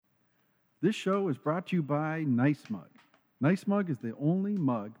This show is brought to you by Nice Mug. Nice Mug is the only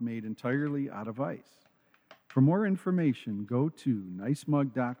mug made entirely out of ice. For more information, go to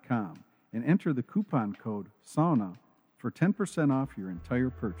nicemug.com and enter the coupon code SAUNA for 10% off your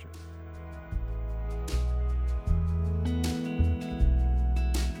entire purchase.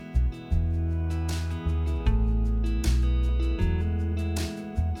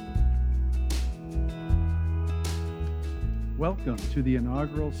 Welcome to the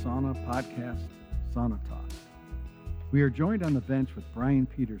inaugural Sauna podcast, Sauna Talk. We are joined on the bench with Brian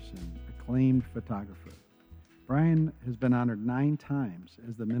Peterson, acclaimed photographer. Brian has been honored 9 times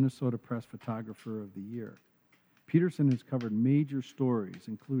as the Minnesota Press Photographer of the Year. Peterson has covered major stories,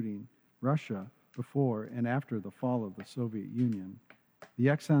 including Russia before and after the fall of the Soviet Union, the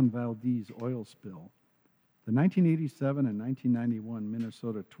Exxon Valdez oil spill, the 1987 and 1991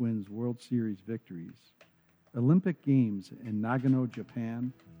 Minnesota Twins World Series victories, Olympic Games in Nagano,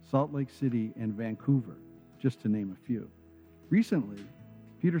 Japan, Salt Lake City, and Vancouver, just to name a few. Recently,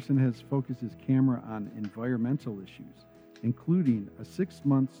 Peterson has focused his camera on environmental issues, including a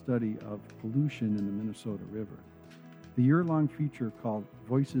 6-month study of pollution in the Minnesota River. The year-long feature called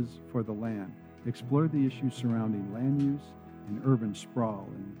Voices for the Land explored the issues surrounding land use and urban sprawl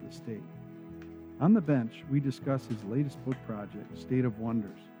in the state. On the bench, we discuss his latest book project, State of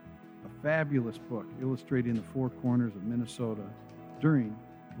Wonders, a fabulous book illustrating the 4 corners of Minnesota during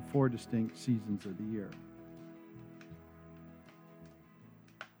the 4 distinct seasons of the year.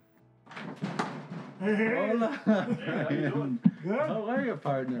 Hey. Hola. Hey, how you doing? Good. How are you,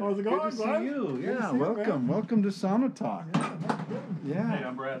 partner? How's it going, Good to see Glenn? you. Good Yeah, to see you, welcome. man. Welcome to Sauna Talk. Yeah. Hey,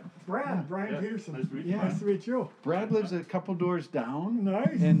 I'm Brad. Brian Peterson. Nice to meet you. Yeah. Nice to meet you. Brad lives a couple doors down.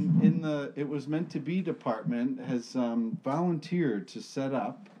 Nice. And in the It Was Meant to Be department has volunteered to set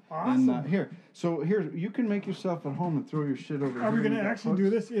up. Awesome. And here, you can make yourself at home and throw your shit over here. Are we going to actually do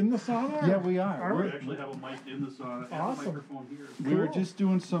this in the sauna? Yeah, we are. We We actually have a mic in the sauna and Awesome. a microphone here. We were Cool. just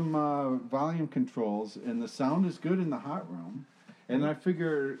doing some volume controls, and the sound is good in the hot room. And I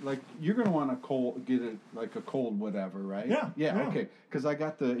figure, like, you're gonna want to get it like a cold whatever, right? Yeah. Okay. Because I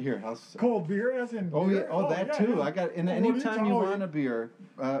got the here. Cold beer, as in Oh beer? yeah. Oh, that too. Yeah. I got. And Oh, what are anytime you talking- want a beer,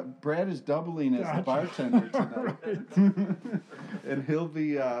 Brad is doubling as the Gotcha. bartender tonight, Right. and he'll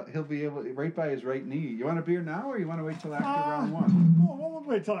be able right by his right knee. You want a beer now, or you want to wait till after round one? We'll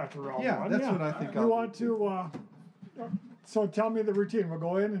wait till after round Yeah, one. that's what I think. You want to? So tell me the routine. We'll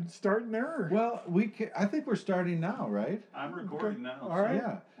go in and start in there. Or? Well, I think we're starting now, right? I'm recording now. All right.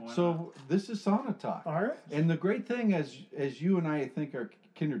 Yeah. Why So this is Sauna Talk. All right. And the great thing, as you and I think are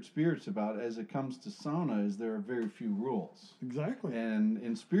kindred spirits about, as it comes to sauna, is there are very few rules. Exactly. And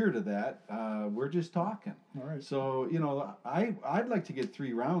in spirit of that, we're just talking. All right. So I'd like to get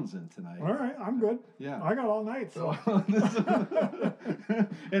 3 rounds in tonight. All right. I'm good. Yeah. I got all night. So.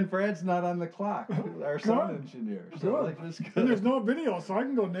 And Brad's not on the clock, our sound engineer. So Good. like, that's good. And there's no video, so I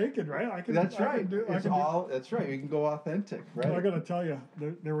can go naked, right? I can. That's I right. Can do, That's right. You can go authentic, right? I got to tell you,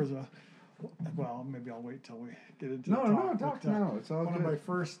 there was a. Well, maybe I'll wait till we get into No, the talk. talk but, now. It's all one good. of my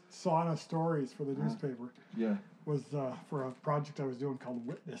first sauna stories for the newspaper Yeah. was for a project I was doing called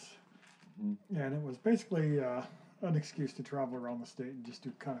Witness, Mm-hmm. and it was basically an excuse to travel around the state and just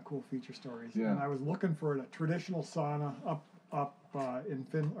do kind of cool feature stories. Yeah. And I was looking for a traditional sauna up in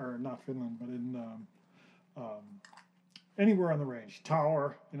not Finland, but in anywhere on the range,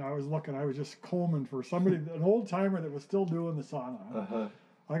 Tower. And I was just combing for somebody, an old timer that was still doing the sauna. Uh-huh.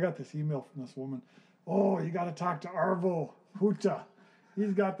 I got this email from this woman. Oh, you got to talk to Arvo Huta.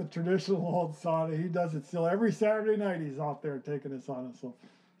 He's got the traditional old sauna. He does it still every Saturday night. He's out there taking his sauna. So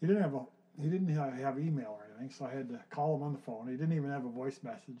he didn't have email or anything. So I had to call him on the phone. He didn't even have a voice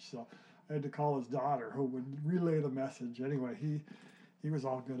message. So I had to call his daughter, who would relay the message. Anyway, he was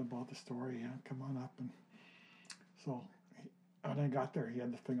all good about the story. Yeah, come on up. And so when I got there, he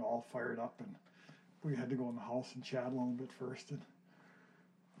had the thing all fired up, and we had to go in the house and chat a little bit first. And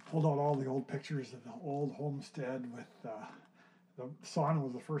pulled out all the old pictures of the old homestead with the sauna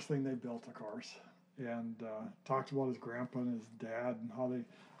was the first thing they built, of course, and talked about his grandpa and his dad and how they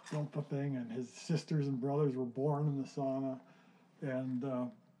built the thing, and his sisters and brothers were born in the sauna,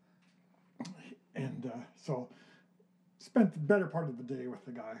 and so spent the better part of the day with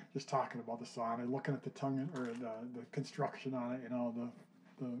the guy just talking about the sauna, looking at the the construction on it,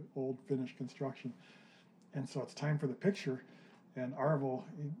 the old Finnish construction, and so it's time for the picture. And Arvo,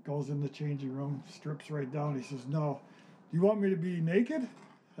 he goes in the changing room, strips right down. He says, "No, do you want me to be naked?"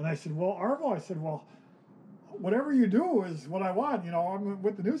 And I said, "Well, Arvo," I said, "well, whatever you do is what I want. I'm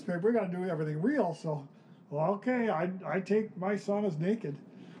with the newspaper. We got to do everything real. So, well, okay, I take my saunas naked."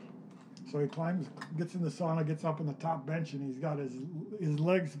 So he climbs, gets in the sauna, gets up on the top bench, and he's got his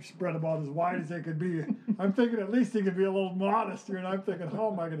legs spread about as wide as they could be. I'm thinking at least he could be a little modest here, and I'm thinking, how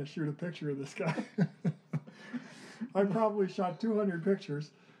am I going to shoot a picture of this guy? I probably shot 200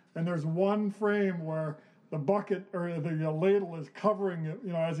 pictures, and there's one frame where the bucket or the ladle is covering it,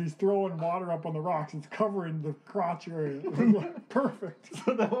 as he's throwing water up on the rocks, it's covering the crotch area. Perfect.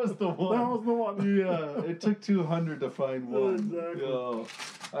 So that was the one. That was the one. Yeah, it took 200 to find one. Exactly. Oh,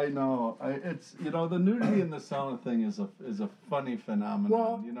 I know. It's the nudity in the sauna thing is a funny phenomenon.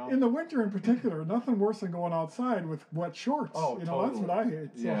 Well, in the winter in particular, nothing worse than going outside with wet shorts. Oh, totally. That's what I hate.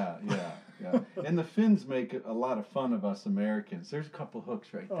 So. Yeah. And the Finns make a lot of fun of us Americans. There's a couple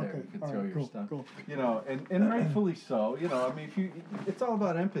hooks right there. Okay. You can All throw right, your stuff. cool. And rightfully so. I mean, it's all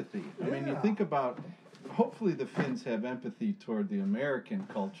about empathy. I mean, you think about. Hopefully, the Finns have empathy toward the American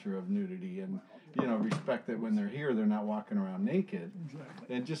culture of nudity and respect that when they're here, they're not walking around naked.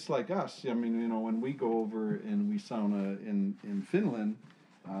 Exactly. And just like us, I mean, when we go over and we sauna in Finland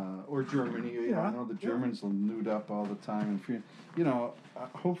or Germany, I know the Germans will nude up all the time. And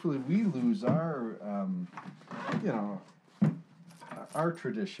hopefully we lose our, our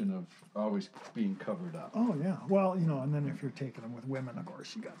tradition of always being covered up. Oh yeah. Well, and then if you're taking them with women, of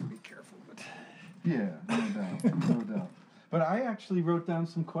course, you got to be careful. But yeah, no doubt. But I actually wrote down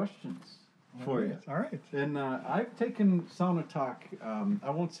some questions for you. All right. And I've taken Sauna Talk, I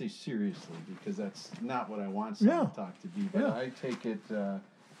won't say seriously because that's not what I want Sauna Talk to be, but I take it,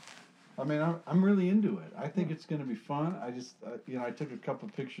 I'm really into it. I think it's going to be fun. I just, I took a couple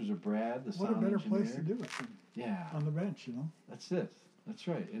pictures of Brad, the what a sound better engineer. place to do it than on the bench, That's it. That's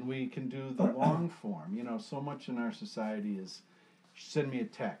right. And we can do the long form. So much in our society is send me a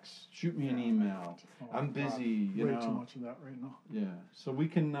text, shoot me an email. Oh, I'm busy, way too much of that right now. Yeah. So we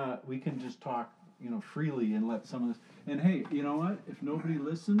can just talk, freely and let some of this. And hey, you know what? If nobody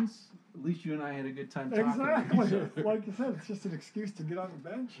listens, at least you and I had a good time talking. Exactly. Like you said, it's just an excuse to get on the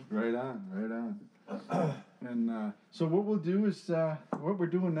bench. Right on. And so what we'll do is, what we're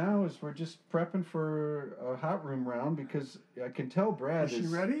doing now is we're just prepping for a hot room round because I can tell Brad is she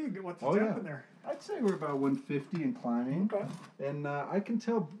ready? What's the temp in there? I'd say we're about 150 and climbing. Okay. And I can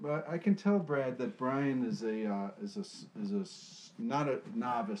tell Brad that Brian is not a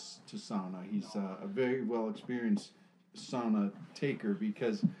novice to sauna. He's a very well experienced sauna taker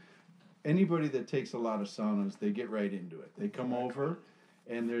because anybody that takes a lot of saunas, they get right into it. They come over.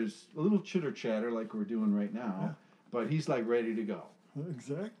 And there's a little chitter chatter like we're doing right now, but he's like ready to go.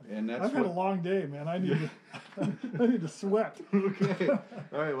 Exactly. And I've had a long day, man. I need I need to sweat. Okay. All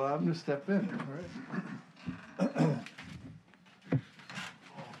right. Well, I'm gonna step in. All right.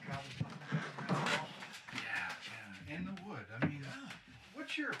 Yeah. And the wood. I mean,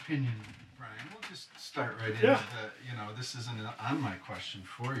 what's your opinion, Brian? We'll just start right in. This isn't on my question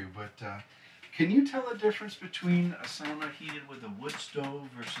for you, but. Can you tell a difference between a sauna heated with a wood stove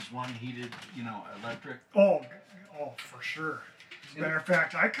versus one heated, electric? Oh, for sure. As a matter of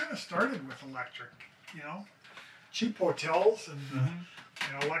fact, I kind of started with electric, cheap hotels and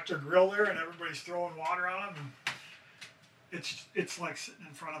electric grill there, and everybody's throwing water on them. And it's like sitting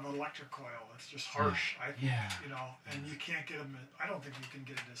in front of an electric coil. It's just harsh. And you can't get them. I don't think you can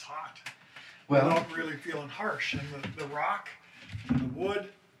get it as hot without really feeling harsh. And the rock and the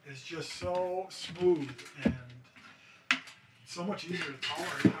wood is just so smooth and so much easier to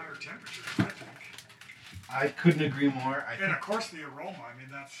tolerate higher temperatures, I think. I couldn't agree more. And of course the aroma,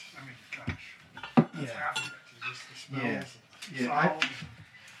 gosh. That's half of it. Just the smells and sounds.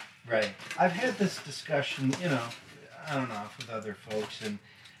 Right. I've had this discussion, I don't know, with other folks, and,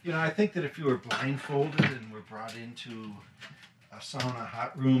 I think that if you were blindfolded and were brought into a sauna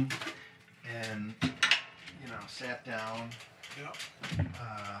hot room and, sat down,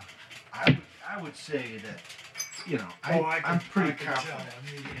 I would say that, I'm pretty confident.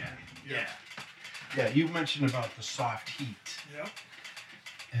 Yeah, you mentioned about the soft heat. Yeah.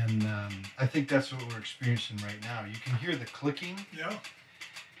 And I think that's what we're experiencing right now. You can hear the clicking. Yeah.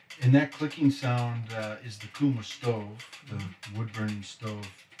 And that clicking sound is the Kuma stove, the wood-burning stove,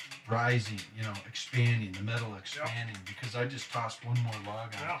 rising, expanding, the metal expanding, because I just tossed one more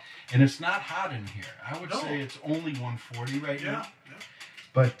log on. Yeah. And it's not hot in here. I would say it's only 140 right now. Yeah.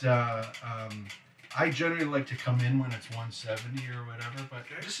 But I generally like to come in when it's 170 or whatever, but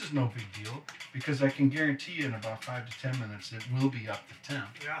this is no big deal because I can guarantee you in about 5 to 10 minutes it will be up to temp.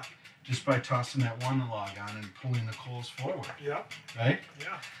 Yeah. Just by tossing that one log on and pulling the coals forward. Yeah. Right?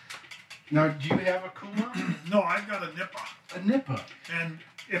 Yeah. Now, do you have a Kuma? No, I've got a Nippa. A Nippa. And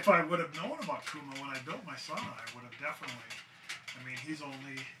if I would have known about Kuma when I built my sauna, I would have definitely. He's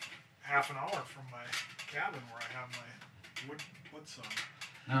only half an hour from my cabin where I have my wood sauna.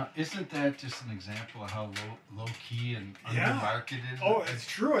 Now, isn't that just an example of how low key and Yeah. undermarketed? Oh, it's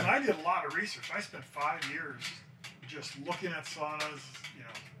true. And I did a lot of research. I spent 5 years just looking at saunas,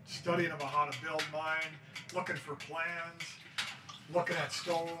 studying about how to build mine, looking for plans, looking at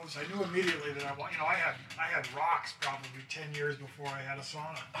stoves. I knew immediately that I had rocks probably 10 years before I had a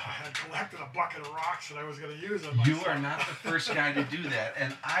sauna. I had collected a bucket of rocks that I was going to use on my You sauna. are not the first guy to do that,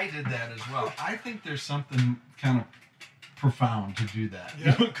 and I did that as well. I think there's something kind of profound to do that.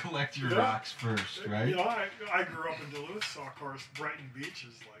 Yeah. You collect your rocks first, right? I grew up in Duluth, so of course Brighton Beach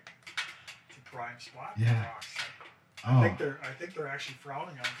is like the prime spot for Yeah. rocks. Oh. I think they're actually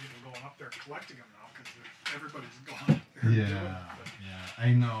frowning on people going up there collecting them now because everybody's going up there. Yeah, doing it. But yeah,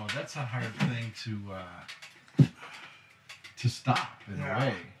 I know. That's a hard thing to stop in a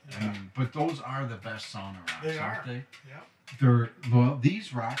way. Yeah. I mean, but those are the best sauna rocks, They aren't are. they? Yeah.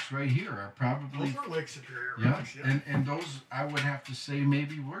 These rocks right here are probably Those are Lake Superior yeah, rocks. Yeah. and those I would have to say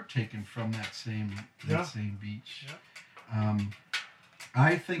maybe were taken from that same beach. Yeah.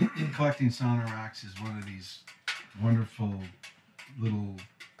 I think collecting sauna rocks is one of these wonderful little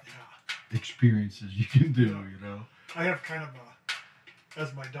Yeah. experiences you can do. Yeah. I have kind of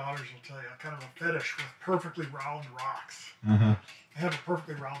as my daughters will tell you, kind of a fetish with perfectly round rocks. Uh-huh. I have a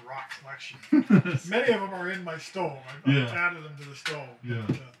perfectly round rock collection. Many of them are in my stove. I've added them to the stove. Yeah.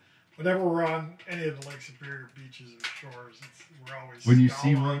 But, whenever we're on any of the Lake Superior beaches or shores, we're always When you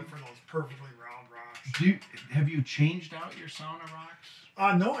see scouring one for those perfectly round rocks. Have you changed out your sauna rocks?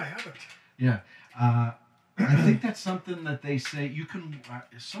 No, I haven't. Yeah. I think that's something that they say you can.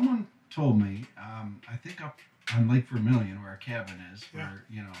 Someone told me, I think up on Lake Vermilion, where our cabin is, where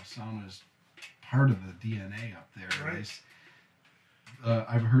sauna is part of the DNA up there. Right.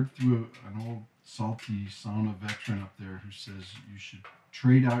 I've heard through an old salty sauna veteran up there who says you should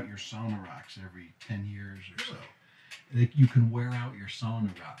trade out your sauna rocks every 10 years or so. Like you can wear out your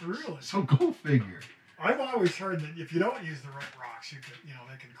sauna rocks. Really? So go figure. I've always heard that if you don't use the right rocks, they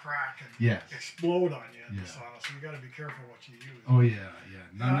can crack and explode on you in the sauna. So you got to be careful what you use. Oh yeah.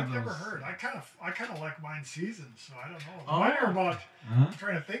 I've never heard. I kind of like mine seasoned, so I don't know. Mine are about. I'm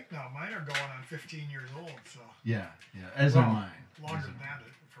trying to think now. Mine are going on 15 years old. So yeah. As are mine. Longer than that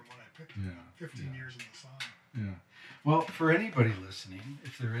from when I picked them. 15 years in the sauna. Yeah. Well, for anybody listening,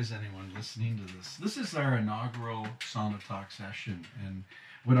 if there is anyone listening to this is our inaugural Sauna Talk session, and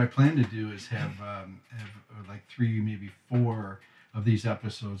what I plan to do is have like 3, maybe 4 of these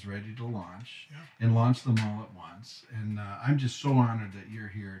episodes ready to launch, and launch them all at once. And I'm just so honored that you're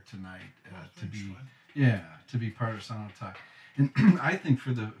here tonight to be part of Sauna Talk. And I think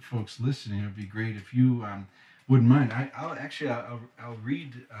for the folks listening, it would be great if you wouldn't mind. I'll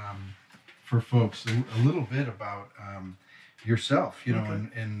read for folks a little bit about yourself.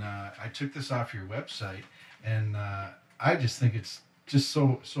 And I took this off your website, and I just think it's just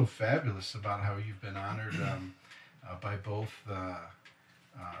so fabulous about how you've been honored by both the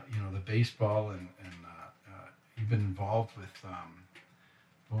baseball and you've been involved with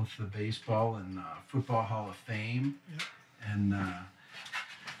both the baseball and football Hall of Fame, and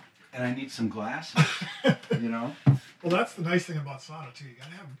I need some glasses. Well, that's the nice thing about sauna too. You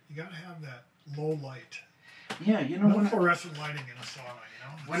gotta have that low light. Yeah, no fluorescent lighting in a sauna.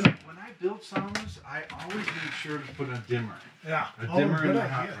 When I build saunas, I always make sure to put a dimmer. Yeah, a dimmer in the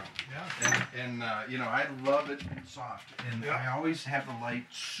hot idea. room. Yeah, and I love it soft, and I always have the light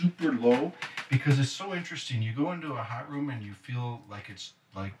super low because it's so interesting. You go into a hot room and you feel like it's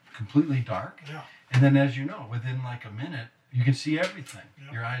like completely dark. Yeah. And then, as you know, within like a minute, you can see everything.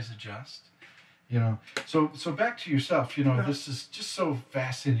 Yeah. Your eyes adjust. So back to yourself. This is just so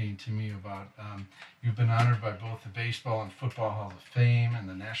fascinating to me about you've been honored by both the Baseball and Football Hall of Fame and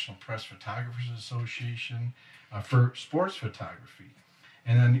the National Press Photographers Association for sports photography.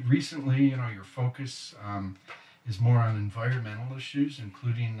 And then recently, your focus is more on environmental issues,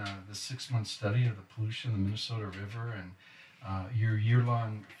 including the 6-month study of the pollution of the Minnesota River and your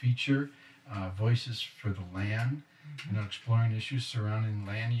year-long feature, Voices for the Land, exploring issues surrounding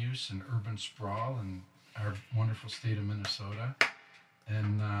land use and urban sprawl in our wonderful state of Minnesota.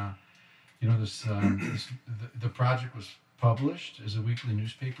 And, the project was published as a weekly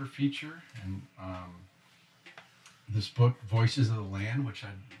newspaper feature. And this book, Voices of the Land, which I'd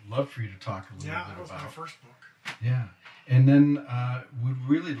love for you to talk a little bit about. Yeah, that was my first book. Yeah. And then we'd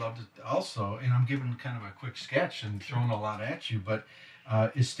really love to also, and I'm giving kind of a quick sketch and throwing a lot at you, but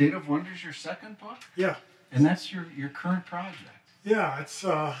is State of Wonders your second book? Yeah. And that's your current project. Yeah, it's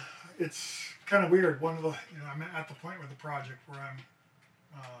kind of weird. One of the I'm at the point with the project where I'm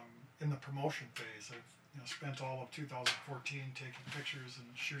in the promotion phase. I've spent all of 2014 taking pictures and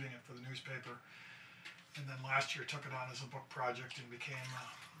shooting it for the newspaper, and then last year took it on as a book project and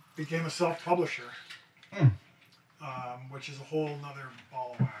became a self-publisher, which is a whole nother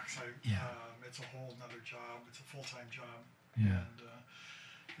ball of wax. It's a whole nother job. It's a full-time job. Yeah. And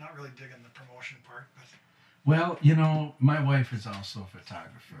not really digging the promotion part, but. Well, my wife is also a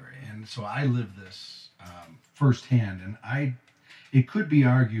photographer, and so I live this firsthand. And it could be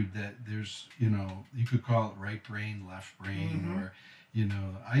argued that there's, you could call it right brain, left brain, or,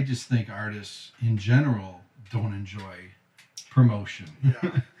 I just think artists in general don't enjoy promotion.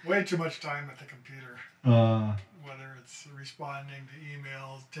 Yeah, way too much time at the computer. Whether it's responding to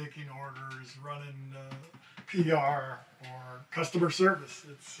emails, taking orders, running PR, or customer service,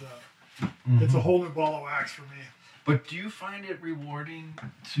 it's a whole new ball of wax for me. But do you find it rewarding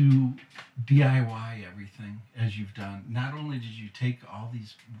to DIY everything as you've done? Not only did you take all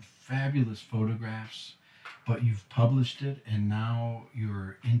these fabulous photographs, but you've published it, and now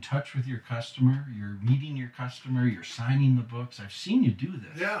you're in touch with your customer, you're meeting your customer, you're signing the books. I've seen you do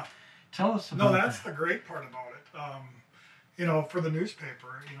this. Yeah. Tell us about that. No, that's the great part about it. For the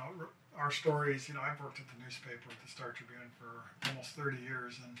newspaper, our stories, I've worked at the newspaper at the Star Tribune for almost 30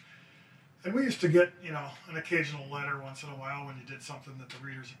 years, and we used to get, an occasional letter once in a while when you did something that the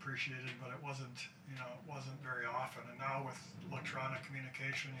readers appreciated, but it wasn't very often. And now with electronic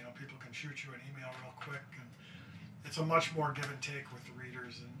communication, people can shoot you an email real quick, and it's a much more give and take with the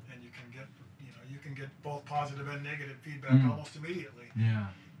readers, and you can get both positive and negative feedback almost immediately. Yeah.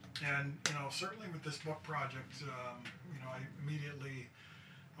 And, certainly with this book project, I immediately,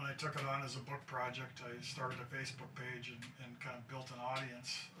 when I took it on as a book project, I started a Facebook page and kind of built an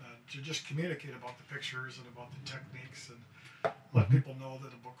audience to just communicate about the pictures and about the techniques and let people know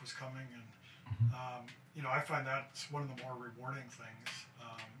that a book was coming. And, I find that's one of the more rewarding things.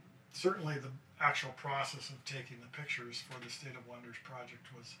 Certainly the actual process of taking the pictures for the State of Wonders project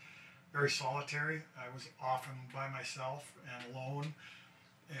was very solitary. I was often by myself and alone,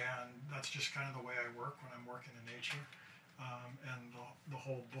 and that's just kind of the way I work when I'm working in nature. And the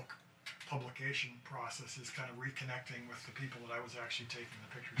whole book publication process is kind of reconnecting with the people that I was actually taking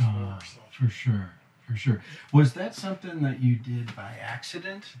the pictures for. So. For sure. Was that something that you did by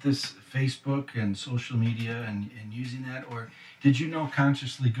accident, this Facebook and social media and using that? Or did you know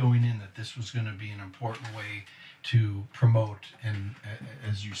consciously going in that this was going to be an important way to promote and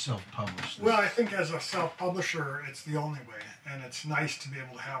as you self-publish this? Well, I think as a self-publisher, it's the only way. And it's nice to be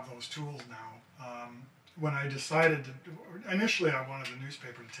able to have those tools now. When I decided initially I wanted the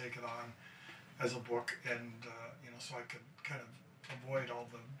newspaper to take it on as a book, and so I could kind of avoid all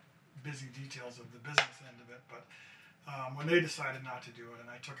the busy details of the business end of it. But when they decided not to do it,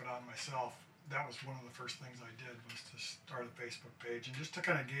 and I took it on myself, that was one of the first things I did, was to start a Facebook page and just to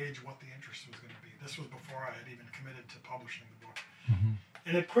kind of gauge what the interest was going to be. This was before I had even committed to publishing the book.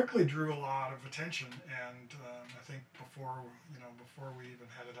 And it quickly drew a lot of attention, and I think before we even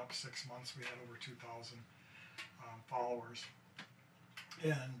had it up 6 months, we had over 2,000 followers,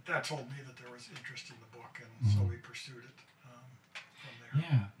 and that told me that there was interest in the book, and so we pursued it from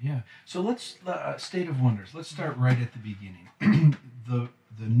there. Yeah. So let's State of Wonders. Let's start right at the beginning.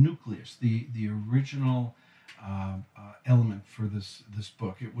 the nucleus, the original element for this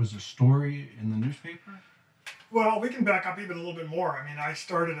book. It was a story in the newspaper. Well, we can back up even a little bit more. I mean, I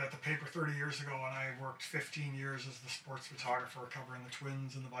started at the paper 30 years ago, and I worked 15 years as the sports photographer, covering the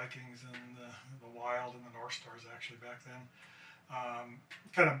Twins and the Vikings and the Wild and the North Stars, actually, back then.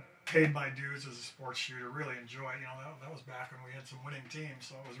 Kind of paid my dues as a sports shooter, really enjoyed, that was back when we had some winning teams,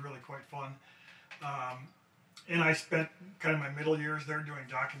 so it was really quite fun. And I spent kind of my middle years there doing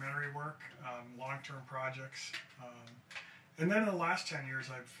documentary work, long-term projects. And then in the last 10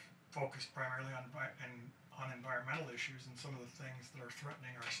 years, I've focused primarily on environmental issues and some of the things that are threatening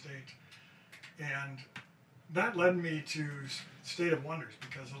our state. And that led me to State of Wonders,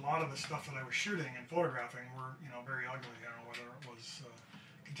 because a lot of the stuff that I was shooting and photographing were, very ugly. I don't know whether it was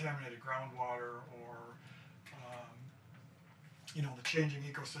contaminated groundwater or, the changing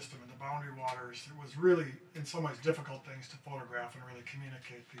ecosystem in the boundary waters. It was really, in some ways, difficult things to photograph and really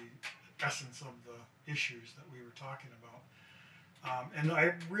communicate the essence of the issues that we were talking about. And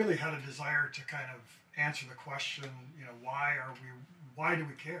I really had a desire to kind of answer the question, why do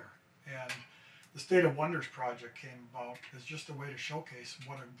we care? And the State of Wonders project came about as just a way to showcase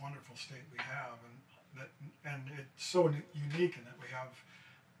what a wonderful state we have, and it's so unique in that we have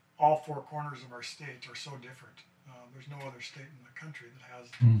all four corners of our state are so different. There's no other state in the country that has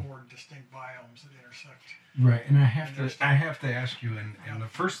 4 distinct biomes that intersect. Right, and I have to ask you, and the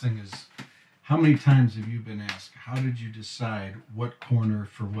first thing is, how many times have you been asked, how did you decide what corner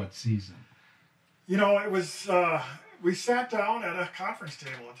for what season? It was we sat down at a conference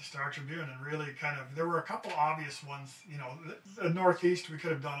table at the Star Tribune and really there were a couple obvious ones. The Northeast we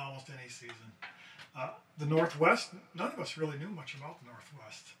could have done almost any season. The Northwest, none of us really knew much about the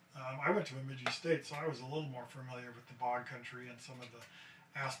Northwest. I went to Bemidji State, so I was a little more familiar with the bog country and some of the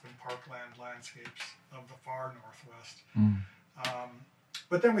aspen parkland landscapes of the far Northwest.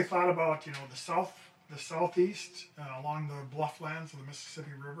 But then we thought about, the Southeast along the blufflands of the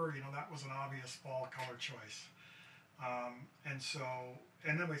Mississippi River. That was an obvious fall color choice. And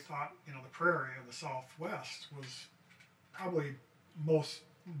then we thought, the prairie of the Southwest was probably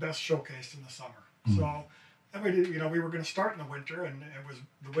best showcased in the summer. So then we did, we were going to start in the winter, and it was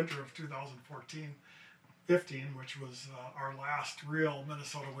the winter of 2014-15, which was our last real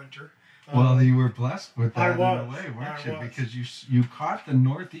Minnesota winter. Well, you were blessed with that in a way, weren't you? Because you caught the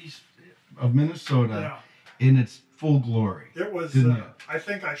Northeast of Minnesota in its full glory. It was. I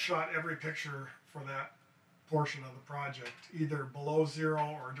think I shot every picture for that portion of the project, either below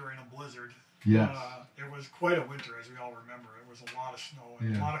zero or during a blizzard. Yes. It was quite a winter, as we all remember. It was a lot of snow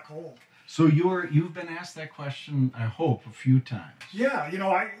and a lot of cold. So you've been asked that question, I hope, a few times. Yeah,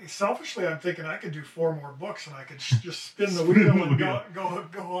 I'm thinking I could do 4 more books and I could just spin the wheel and go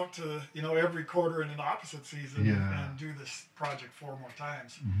up to every quarter in an opposite season and do this project 4 more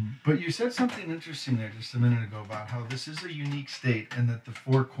times. Mm-hmm. But you said something interesting there just a minute ago about how this is a unique state and that the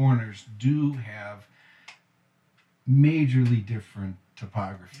Four Corners do have majorly different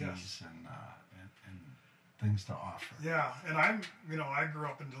topographies and things to offer. Yeah, and I grew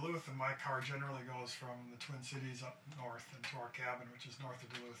up in Duluth, and my car generally goes from the Twin Cities up north into our cabin, which is north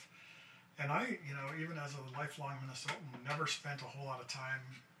of Duluth. And I, even as a lifelong Minnesotan, never spent a whole lot of time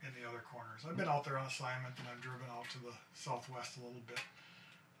in the other corners. I've been out there on assignment, and I've driven out to the Southwest a little bit,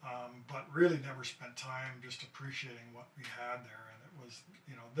 but really never spent time just appreciating what we had there. And it was,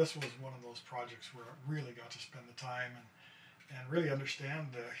 this was one of those projects where I really got to spend the time and really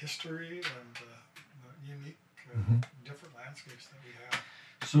understand the history and the unique, different landscapes that we have.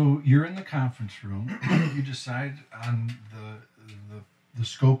 So you're in the conference room. You decide on the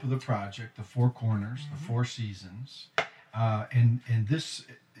scope of the project, the 4 corners, the 4 seasons, and this.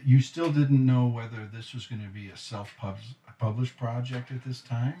 You still didn't know whether this was going to be a self-published project at this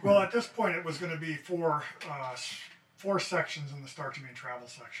time? Well, at this point, it was going to be 4 sections in the Star Tribune travel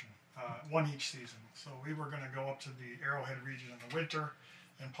section, 1 each season. So we were going to go up to the Arrowhead region in the winter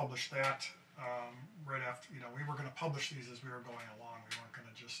and publish that. Right after, we were going to publish these as we were going along. We weren't going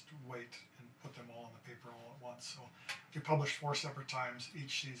to just wait and put them all on the paper all at once. So we published 4 separate times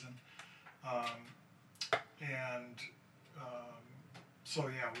each season.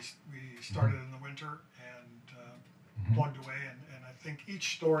 We started in the winter and plugged away. And I think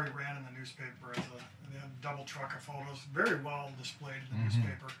each story ran in the newspaper as they had a double truck of photos, very well displayed in the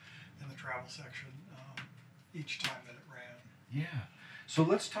newspaper in the travel section each time that it ran. Yeah. So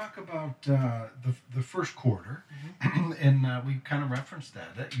let's talk about the first quarter, and we kind of referenced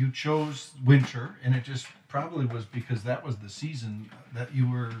that you chose winter, and it just probably was because that was the season that you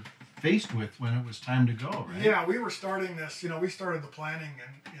were faced with when it was time to go, right? Yeah, we were starting this, we started the planning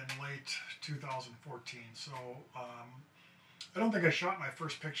in late 2014, so I don't think I shot my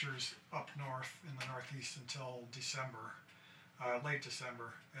first pictures up north in the Northeast until December, late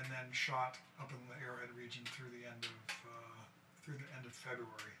December, and then shot up in the Arrowhead region through the end of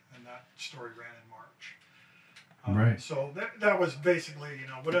February, and that story ran in March. Right. So that was basically,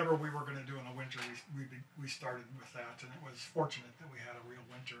 whatever we were going to do in the winter, we started with that, and it was fortunate that we had a real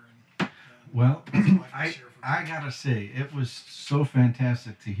winter. Well, I gotta say, it was so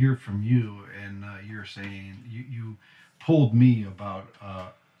fantastic to hear from you, and you're saying you told me about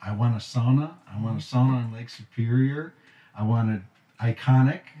I want a sauna. I want a sauna in Lake Superior. I want an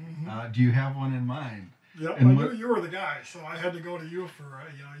iconic. Do you have one in mind? Yep, I knew you were the guy, so I had to go to you for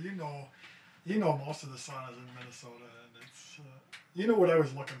you know most of the saunas in Minnesota, and it's what I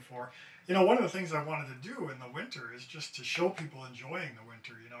was looking for. One of the things I wanted to do in the winter is just to show people enjoying the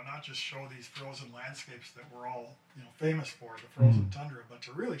winter. Not just show these frozen landscapes that we're all famous for, the frozen tundra, but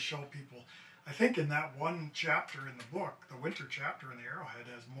to really show people. I think in that one chapter in the book, the winter chapter in the Arrowhead,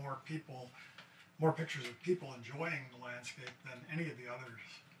 has more pictures of people enjoying the landscape than any of the others.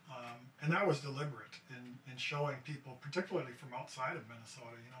 And that was deliberate in showing people, particularly from outside of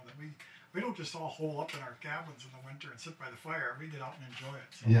Minnesota, that we don't just all hole up in our cabins in the winter and sit by the fire. We get out and enjoy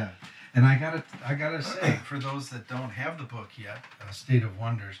it. So. Yeah, and I gotta say, for those that don't have the book yet, State of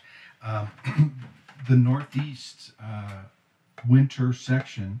Wonders, the Northeast winter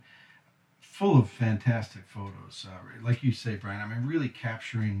section, full of fantastic photos. Like you say, Brian, really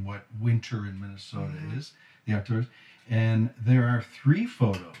capturing what winter in Minnesota is, the outdoors. And there are 3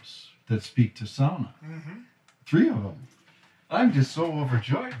 photos that speak to sauna. 3 of them. I'm just so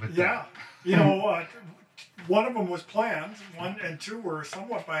overjoyed with Yeah. that. You know what? One of them was planned. 1 and 2 were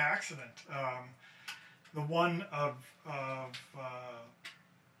somewhat by accident. The one of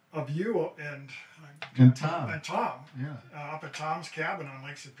you And Tom. and Tom Yeah. up at Tom's cabin on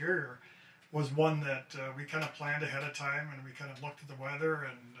Lake Superior was one that we kind of planned ahead of time, and we kind of looked at the weather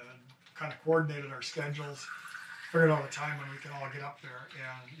and kind of coordinated our schedules, figured out a time when we could all get up there,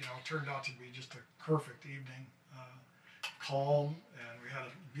 and it turned out to be just a perfect evening, calm, and we had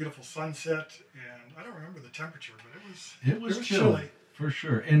a beautiful sunset, and I don't remember the temperature, but It was chilly for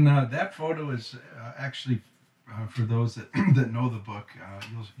sure. And that photo is actually for those that that know the book.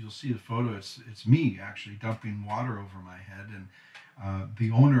 You'll see the photo. It's me actually dumping water over my head, and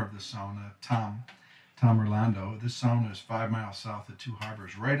the owner of the sauna, Tom Orlando. This sauna is 5 miles south of Two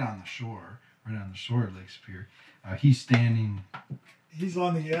Harbors, right on the shore of Lake Superior. He's standing. He's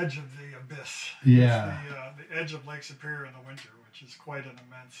on the edge of the abyss. Yeah. It's the edge of Lake Superior in the winter, which is quite an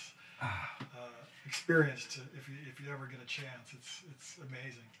immense experience if you ever get a chance. It's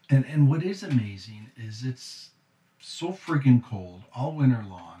amazing. And what is amazing is it's so friggin' cold all winter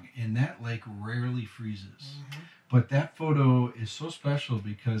long, and that lake rarely freezes. Mm-hmm. But that photo is so special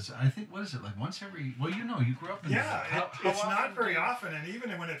because I think, what is it, like once every, well, you grew up in Yeah, it's not very often, and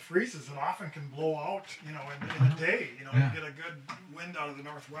even when it freezes, it often can blow out, in a day. You get a good wind out of the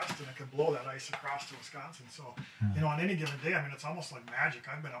northwest, and it can blow that ice across to Wisconsin. So, on any given day, it's almost like magic.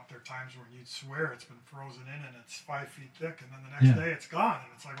 I've been up there times where you'd swear it's been frozen in and it's 5 feet thick, and then the next day it's gone,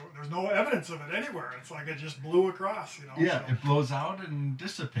 and it's like there's no evidence of it anywhere. It's like it just blew across, Yeah, so. It blows out and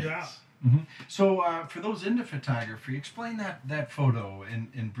dissipates. Yeah. Mm-hmm. So for those into photography, explain that photo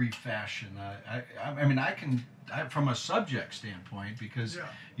in brief fashion. I can from a subject standpoint, because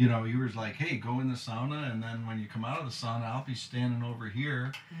you were like, hey, go in the sauna, and then when you come out of the sauna, I'll be standing over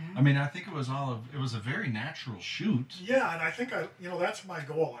here. Mm-hmm. I think it was a very natural shoot. Yeah, and I think that's my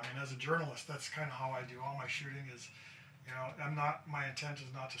goal. As a journalist, that's kind of how I do all my shooting. Is my intent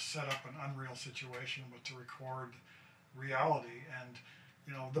is not to set up an unreal situation, but to record reality. And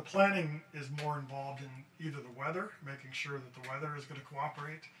the planning is more involved in either the weather, making sure that the weather is going to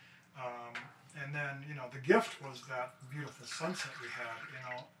cooperate, and then the gift was that beautiful sunset we had,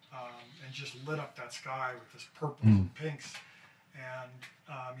 and just lit up that sky with this purples and pinks, and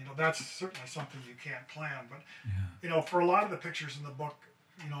that's certainly something you can't plan. But for a lot of the pictures in the book,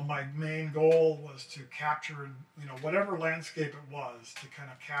 my main goal was to capture, whatever landscape it was, to kind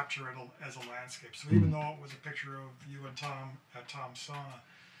of capture it as a landscape. So even though it was a picture of you and Tom at Tom's sauna,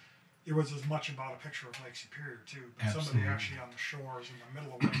 it was as much about a picture of Lake Superior too. But Absolutely. Somebody actually on the shores in the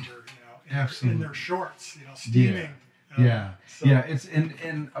middle of winter, in Absolutely. their shorts, steaming. So. It's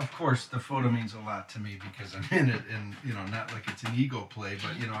and of course the photo means a lot to me because I'm in it, and not like it's an ego play,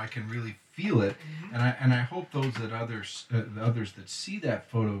 but I can really feel it, and I hope the others that see that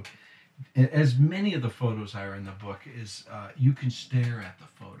photo, as many of the photos are in the book, is you can stare at the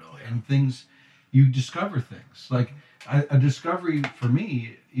photo and things, you discover things like a discovery for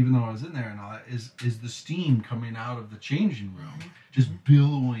me, even though I was in there and all that, is the steam coming out of the changing room, just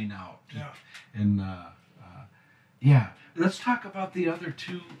billowing out, and. Let's talk about the other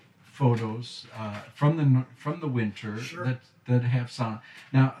 2 photos from the winter that have sauna.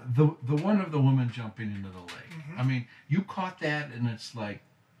 Now, the one of the woman jumping into the lake. You caught that, and it's like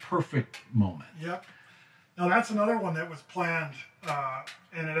perfect moment. Yep. Now that's another one that was planned,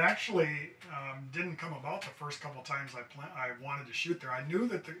 and it actually didn't come about the first couple times I wanted to shoot there. I knew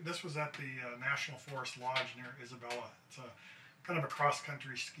that this was at the National Forest Lodge near Isabella. It's a kind of a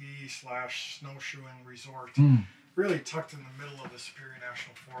cross-country ski / snowshoeing resort. Really tucked in the middle of the Superior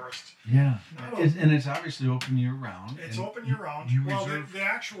National Forest. Yeah, and it's obviously open year round. It's open year round. The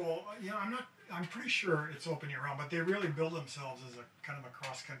actual, I'm pretty sure it's open year round, but they really build themselves as a kind of a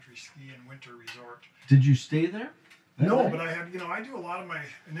cross country ski and winter resort. Did you stay there? No, but I had, I do a lot of my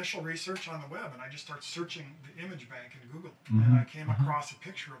initial research on the web, and I just start searching the image bank in Google, and I came across a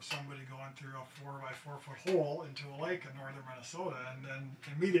picture of somebody going through a 4x4 foot hole into a lake in northern Minnesota, and then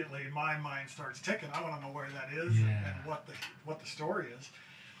immediately my mind starts ticking. I want to know where that is and what the story is,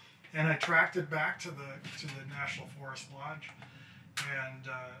 and I tracked it back to the National Forest Lodge, and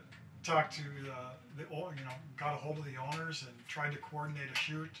talked to got a hold of the owners and tried to coordinate a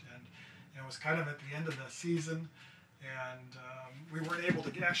shoot, and it was kind of at the end of the season. And we weren't able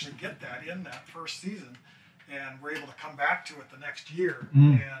to actually get that in that first season, and we're able to come back to it the next year.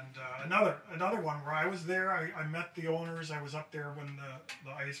 And another one where I was there, I met the owners. I was up there when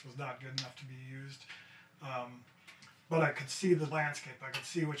the ice was not good enough to be used, but I could see the landscape. I could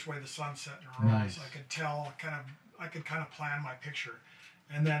see which way the sun set and rose. Nice. I could tell I could kind of plan my picture.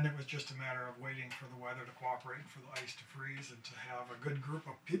 And then it was just a matter of waiting for the weather to cooperate and for the ice to freeze and to have a good group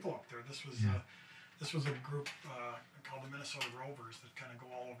of people up there. This was a group called the Minnesota Rovers that kind of go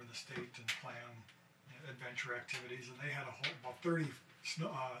all over the state and plan adventure activities. And they had about 30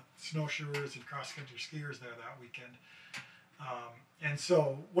 snowshoers and cross-country skiers there that weekend. And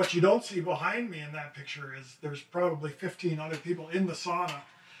so what you don't see behind me in that picture is there's probably 15 other people in the sauna,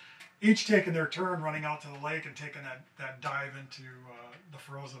 each taking their turn running out to the lake and taking that dive into the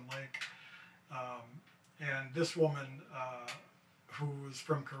frozen lake. And this woman who was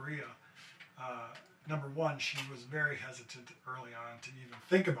from Korea, number one, she was very hesitant early on to even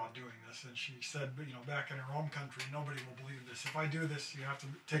think about doing this. And she said, back in her home country, nobody will believe this. If I do this, you have to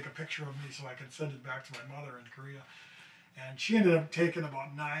take a picture of me so I can send it back to my mother in Korea. And she ended up taking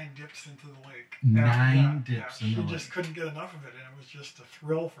about 9 dips into the lake. Nine dips in the lake. She just couldn't get enough of it, and it was just a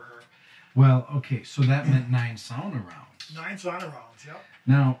thrill for her. Well, okay, so that meant 9 sauna rounds. 9 sauna rounds, yep.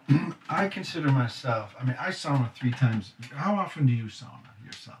 Now, I consider myself, I sauna 3 times. How often do you sauna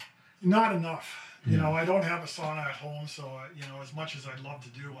yourself? Not enough. Yeah. I don't have a sauna at home, so, as much as I'd love to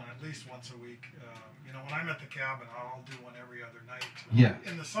do one at least once a week, when I'm at the cabin, I'll do one every other night. Yeah.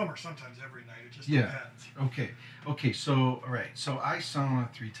 In the summer, sometimes every night. It just depends. Okay, so, all right. So I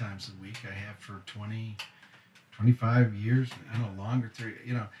sauna 3 times a week. I have for 25 years, longer, 30,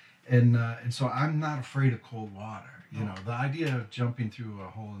 and so I'm not afraid of cold water. The idea of jumping through a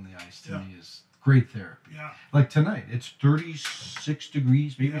hole in the ice to me is great therapy. Yeah. Like tonight, it's 36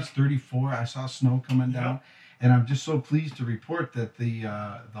 degrees, maybe it's 34. I saw snow coming down, and I'm just so pleased to report that the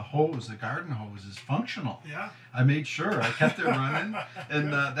garden hose, is functional. Yeah. I made sure I kept it running,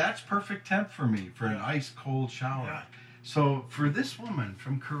 and that's perfect temp for me for an ice cold shower. Yeah. So for this woman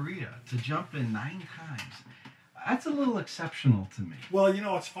from Korea to jump in 9 times, that's a little exceptional to me. Well,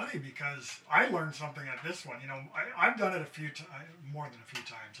 it's funny because I learned something at this one. I've done it more than a few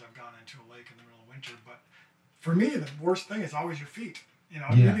times. I've gone into a lake in the middle of winter, but for me, the worst thing is always your feet.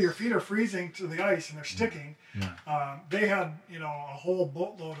 Either your feet are freezing to the ice and they're sticking. Yeah. They had, a whole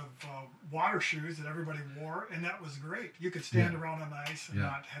boatload of water shoes that everybody wore, and that was great. You could stand around on the ice and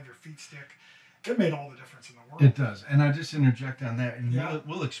not have your feet stick. It made all the difference in the world. It does. And I just interject on that, and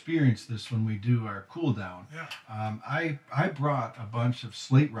we'll experience this when we do our cool down. Yeah. I brought a bunch of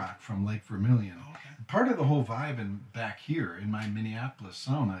slate rock from Lake Vermilion. Okay. Part of the whole vibe back here in my Minneapolis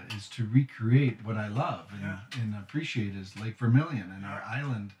sauna is to recreate what I love and appreciate is Lake Vermilion and our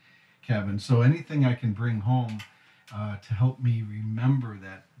island cabin. So anything I can bring home to help me remember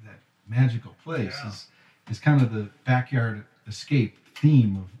that magical place is kind of the backyard escape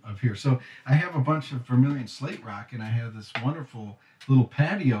theme of here. So I have a bunch of Vermilion slate rock, and I have this wonderful little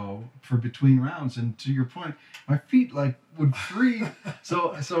patio for between rounds. And to your point, my feet would freeze.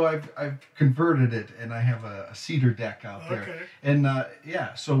 so I've converted it, and I have a cedar deck out there. Okay. And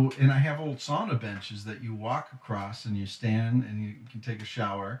and I have old sauna benches that you walk across and you stand and you can take a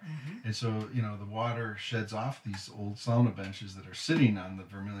shower. Mm-hmm. And so the water sheds off these old sauna benches that are sitting on the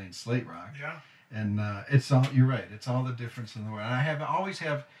Vermilion slate rock. Yeah. And it's all, you're right, it's all the difference in the world. And I always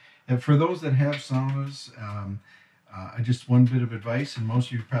have, and for those that have saunas, just one bit of advice, and most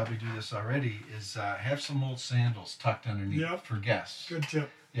of you probably do this already, is have some old sandals tucked underneath for guests. Good tip.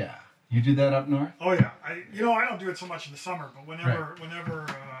 Yeah. You do that up north? Oh yeah. I don't do it so much in the summer, but whenever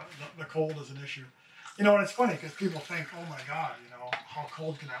the cold is an issue. And it's funny because people think, oh my God, how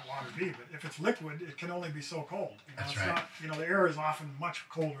cold can that water be? But if it's liquid, it can only be so cold. That's it's right. not, the air is often much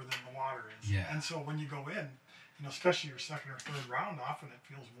colder than the water is. Yeah. And so when you go in, especially your second or third round, often it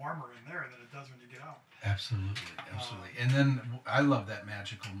feels warmer in there than it does when you get out. Absolutely. And then I love that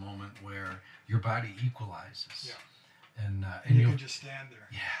magical moment where your body equalizes. Yeah. And you can just stand there.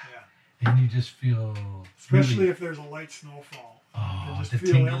 Yeah. And you just feel... Especially really, if there's a light snowfall. Oh, you just the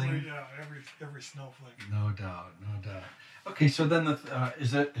feel tingling. every snowflake. No doubt. Okay, so then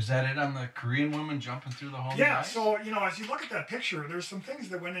is that it on the Korean woman jumping through the hole? Yeah, so as you look at that picture, there's some things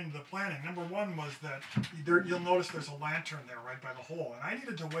that went into the planning. Number one was that you'll notice there's a lantern there right by the hole, and I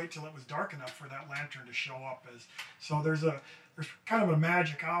needed to wait till it was dark enough for that lantern to show up. So there's kind of a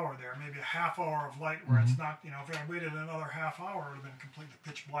magic hour there, maybe a half hour of light where it's not. If I waited another half hour, it would have been completely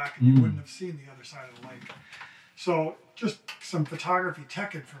pitch black, and you wouldn't have seen the other side of the lake. So just some photography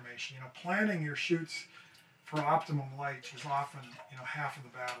tech information. Planning your shoots for optimum light is often half of the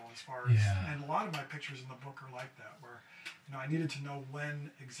battle as far as, and a lot of my pictures in the book are like that, where I needed to know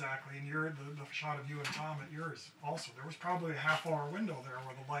when exactly, and the shot of you and Tom at yours also, there was probably a half hour window there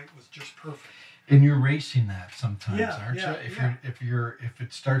where the light was just perfect. And you're racing that sometimes, aren't you? If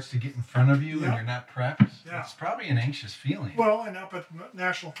it starts to get in front of you and you're not prepped, it's probably an anxious feeling. Well, and up at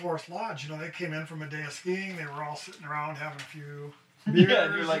National Forest Lodge, they came in from a day of skiing. They were all sitting around having a few beers,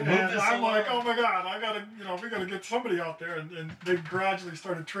 Yeah, you're like, move and this I'm like, along. oh my God, we gotta get somebody out there, and they gradually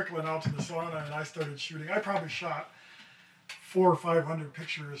started trickling out to the sauna, and I started shooting. I probably shot 400 or 500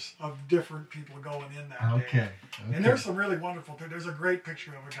 pictures of different people going in that day. Okay. And there's some really wonderful pictures. There's a great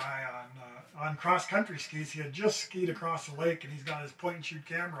picture of a guy on cross country skis. He had just skied across the lake, and he's got his point and shoot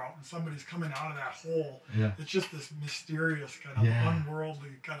camera out, and somebody's coming out of that hole. Yeah. It's just this mysterious kind of unworldly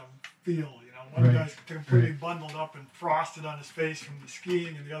kind of feel. One guy's completely bundled up and frosted on his face from the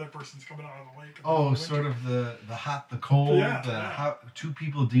skiing, and the other person's coming out of the lake. Oh, sort of the hot, the cold, two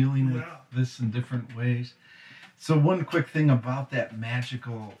people dealing with this in different ways. So one quick thing about that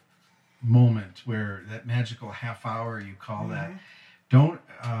magical moment, where that magical half hour you call that,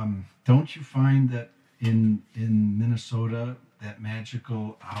 don't you find that in Minnesota that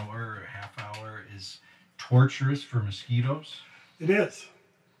magical hour or half hour is torturous for mosquitoes? It is.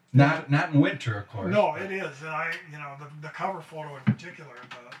 Not in winter, of course. No, it is. And the cover photo in particular,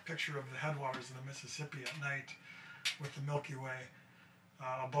 the picture of the headwaters of the Mississippi at night with the Milky Way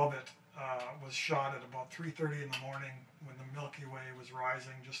above it, was shot at about 3:30 in the morning when the Milky Way was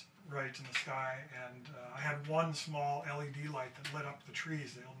rising just right in the sky. And I had one small LED light that lit up the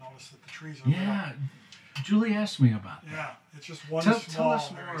trees. You'll notice that the trees are lit up. Julie asked me about that. Yeah, it's just one Tell small.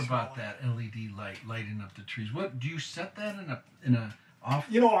 us more about that LED light lighting up the trees. What do you set that in a off?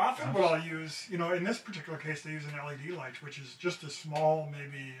 Often what I'll use, in this particular case, they use an LED light, which is just a small,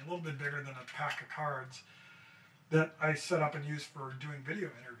 maybe a little bit bigger than a pack of cards, that I set up and use for doing video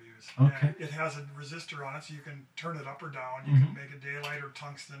interviews. Okay. And it has a resistor on it, so you can turn it up or down. You can make it daylight or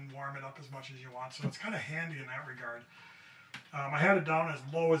tungsten, warm it up as much as you want. So it's kind of handy in that regard. I had it down as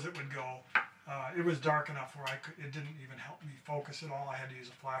low as it would go. It was dark enough where it didn't even help me focus at all. I had to use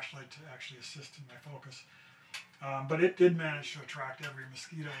a flashlight to actually assist in my focus. But it did manage to attract every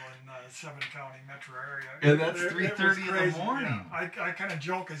mosquito in the 7-county metro area. Yeah, that's 3:30 in the morning. Yeah. I kind of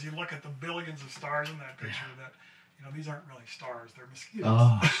joke as you look at the billions of stars in that picture that, these aren't really stars; they're mosquitoes.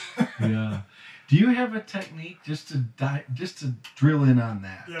 Oh, yeah. Do you have a technique just to drill in on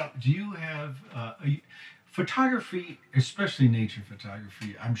that? Yeah. Do you have photography, especially nature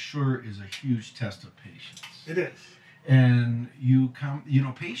photography? I'm sure is a huge test of patience. It is. And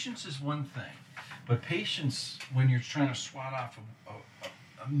patience is one thing, but patience when you're trying to swat off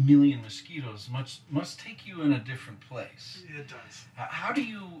a million mosquitoes must take you in a different place. It does. How do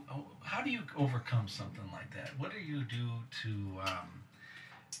you overcome something like that? What do you do to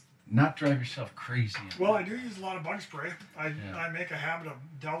not drive yourself crazy? Well, I do use a lot of bug spray. I make a habit of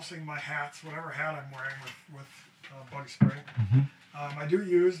dousing my hats, whatever hat I'm wearing, with bug spray. Mm-hmm. I do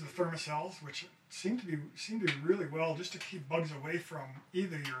use the thermocells, which seem to be really well just to keep bugs away from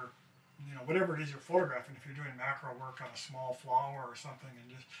either your, whatever it is you're photographing. If you're doing macro work on a small flower or something, and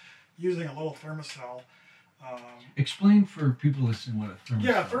just using a little thermocell. Explain for people listening what a thermocell.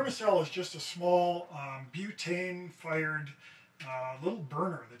 Yeah, a thermocell is just a small butane-fired little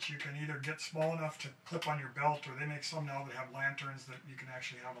burner that you can either get small enough to clip on your belt, or they make some now that have lanterns that you can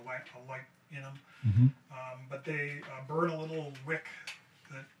actually have a light in them. Mm-hmm. But they burn a little wick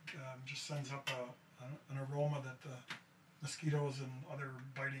that just sends up an aroma that the mosquitoes and other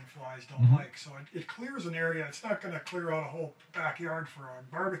biting flies don't like. So it clears an area. It's not going to clear out a whole backyard for a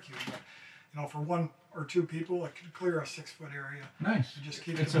barbecue, but for 1 or 2 people, it can clear a 6-foot area. Nice. Just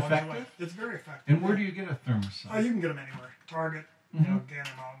keep it's the bugs effective. away. It's very effective. And where do you get a thermocell? You can get them anywhere. Target,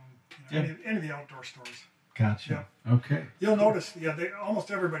 Gander Mountain, any of the outdoor stores. Gotcha. Yeah. Okay. You'll notice, almost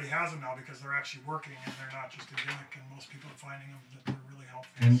everybody has them now because they're actually working and they're not just a gimmick, and most people are finding them that they're really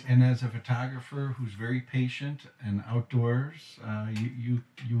helpful. And as a photographer who's very patient and outdoors,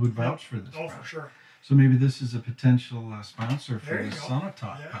 you would vouch for this. Oh, for sure. So maybe this is a potential sponsor for There you the go. Sauna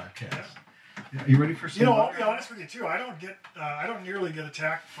Talk Yeah, podcast. yeah. Yeah. You ready for some? I'll be honest with you too. I don't nearly get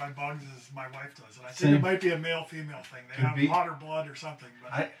attacked by bugs as my wife does, and I think it might be a male-female thing. They have hotter blood or something.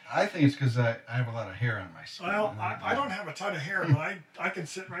 But I think it's because I have a lot of hair on my skin. Well, I don't have a ton of hair, but I can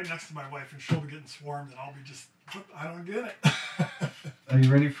sit right next to my wife and she'll be getting swarmed, and I'll be just, I don't get it. Are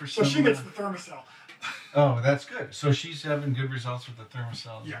you ready for some? So she gets the thermocell. Oh, that's good. So she's having good results with the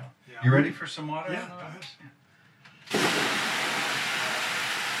thermocell. Yeah. You ready for some water? Yeah, go ahead.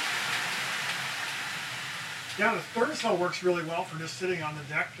 Yeah, the thermocell works really well for just sitting on the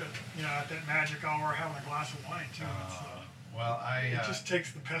deck at that magic hour having a glass of wine too. It just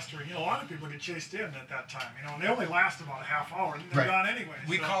takes the pestering. A lot of people get chased in at that time, and they only last about a half hour and they're gone anyway.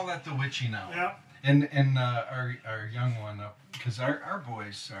 We call that the witching hour. Yeah. And our young one, because our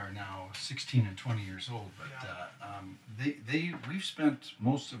boys are now 16 and 20 years old, but we've spent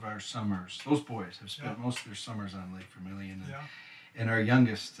most of our summers. Those boys have spent most of their summers on Lake Vermilion, and our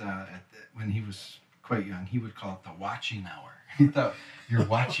youngest when he was quite young, he would call it the watching hour. He thought you're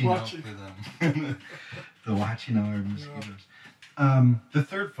watching out for them. The watching hour of mosquitoes. The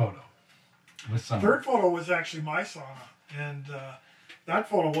third photo was sauna. Third photo was actually my sauna, and that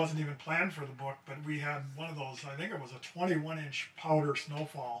photo wasn't even planned for the book, but we had one of those, I think it was a 21-inch powder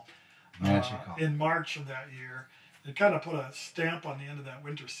snowfall in March of that year. It kind of put a stamp on the end of that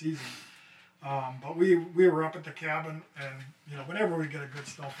winter season. But we were up at the cabin, and you know, whenever we get a good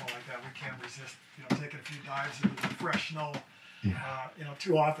snowfall like that, we can't resist, you know, taking a few dives into the fresh snow. Yeah. You know,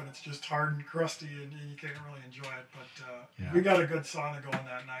 too often it's just hard and crusty, and you can't really enjoy it. But we got a good sauna going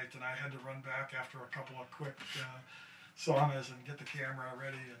that night, and I had to run back after a couple of quick saunas and get the camera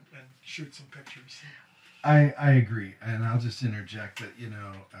ready and shoot some pictures. I agree, and I'll just interject that, you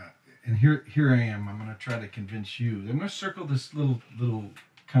know, and here I am. I'm going to try to convince you. I'm going to circle this little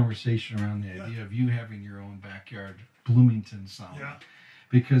conversation around the idea of you having your own backyard Bloomington sauna. Yeah.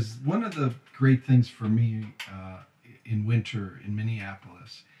 Because one of the great things for me in winter in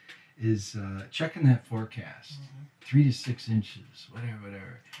Minneapolis is checking that forecast, 3 to 6 inches, whatever.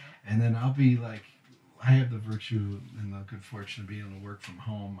 Yeah. And then I'll be like, I have the virtue and the good fortune of being able to work from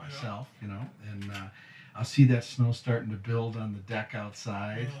home myself, you know, and I'll see that snow starting to build on the deck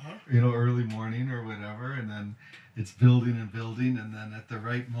outside, you know, early morning or whatever, and then it's building, and then at the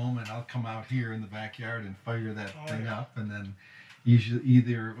right moment, I'll come out here in the backyard and fire that thing up, and then usually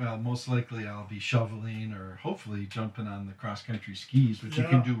most likely I'll be shoveling or hopefully jumping on the cross-country skis, which you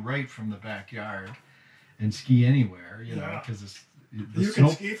can do right from the backyard and ski anywhere, you know, because it's you can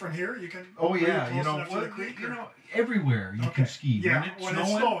ski from here. You can. Oh yeah, you know what? You know, everywhere you can ski. Yeah, when it's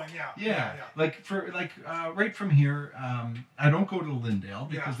snowing. Yeah. Like right from here, I don't go to Lindale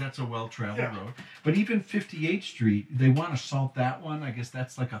because that's a well-traveled road. But even 58th Street, they want to salt that one. I guess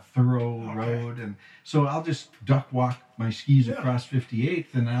that's like a thorough road, and so I'll just duck walk my skis across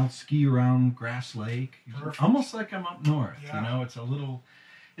 58th, and I'll ski around Grass Lake, almost like I'm up north. You know,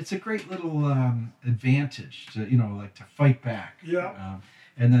 it's a great little advantage to, you know, like to fight back. Yeah.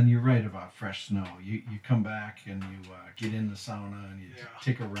 And then you're right about fresh snow. You come back and you get in the sauna and you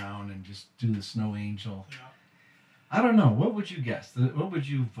tick around and just do the snow angel. Yeah. I don't know. What would you guess? What would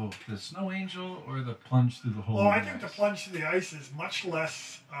you vote? The snow angel or the plunge through the hole? Well, I think the plunge through the ice is much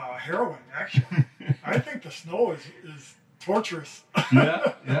less harrowing, actually. I think the snow is torturous.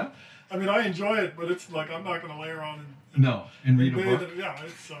 Yeah. I mean, I enjoy it, but it's like I'm not going to lay around and read a book.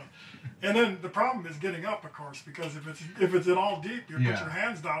 It's and then the problem is getting up, of course, because if it's in all deep, you put your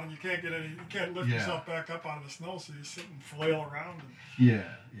hands down and you can't lift yourself back up out of the snow, so you sit and flail around.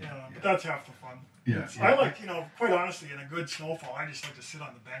 But that's half the fun. I like, you know, quite honestly, in a good snowfall, I just like to sit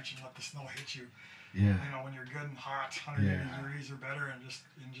on the bench and let the snow hit you. Yeah. You know, when you're good and hot, 180 degrees or better, and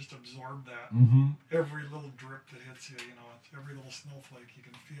just absorb that. Every little drip that hits you, you know, every little snowflake, you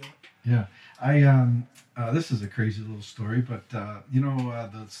can feel it. Yeah. I this is a crazy little story, but you know,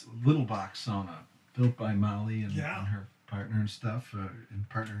 the Little Box sauna built by Molly and her partner and stuff, and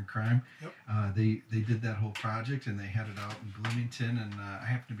partner in crime. Yep. They did that whole project, and they had it out in Bloomington, and I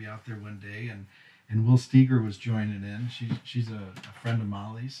happened to be out there one day, and Will Steger was joining in. She's a friend of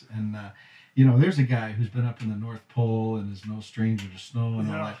Molly's, and you know, there's a guy who's been up in the North Pole and is no stranger to snow and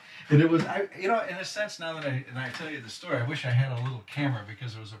all that. And it was, you know, in a sense, now that I tell you the story, I wish I had a little camera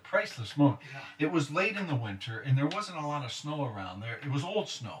because it was a priceless moment. Yeah. It was late in the winter and there wasn't a lot of snow around there. It was old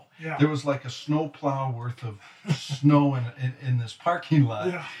snow. Yeah. There was like a snow plow worth of snow in this parking lot.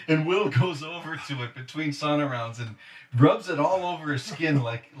 Yeah. And Will goes over to it between sauna rounds and rubs it all over his skin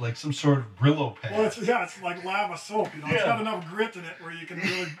like some sort of Brillo pad. Well, it's like lava soap. You know, it's got enough grit in it where you can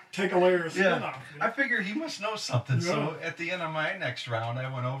really take a layer of skin off. You know? I figured he must know something. Yeah. So at the end of my next round,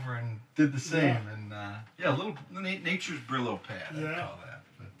 I went over and did the same. And a little nature's Brillo pad. I call that.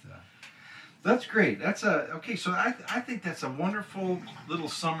 But that's great. That's okay. So I think that's a wonderful little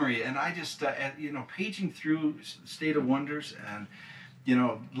summary. And I just you know, paging through State of Wonders and, you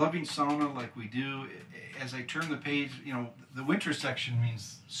know, loving sauna like we do. As I turn the page, you know, the winter section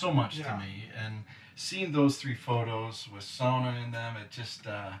means so much to me, and seeing those 3 photos with sauna in them, it just.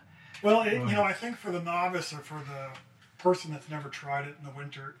 Well, you know, I think for the novice or for the person that's never tried it in the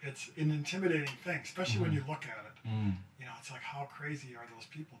winter, it's an intimidating thing, especially when you look at it. You know, it's like, how crazy are those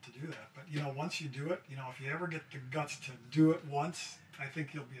people to do that? But you know, once you do it, you know, if you ever get the guts to do it once, I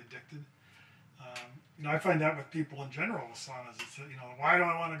think you'll be addicted. You know, I find that with people in general with saunas. It's, you know, why do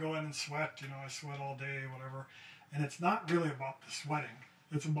I want to go in and sweat? You know, I sweat all day, whatever. And it's not really about the sweating.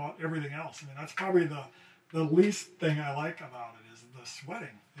 It's about everything else. I mean, that's probably the least thing I like about it is the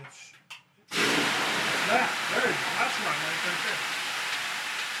sweating. It's that. There you go. That's what I like right there.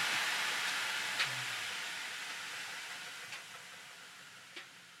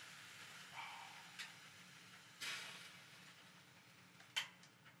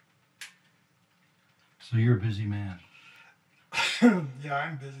 So you're a busy man. Yeah,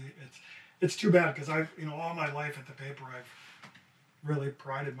 I'm busy. It's too bad because I've, all my life at the paper, I've really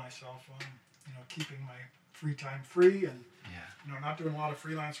prided myself on, keeping my free time free and, not doing a lot of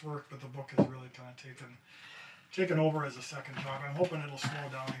freelance work, but the book has really kind of taken over as a second job. I'm hoping it'll slow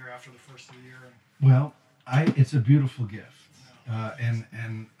down here after the first of the year. Well, it's a beautiful gift.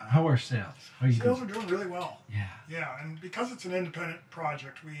 And how are sales? How are you Sales doing? are doing really well. Yeah. Yeah, and because it's an independent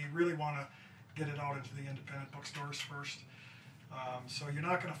project, we really want to get it out into the independent bookstores first. So you're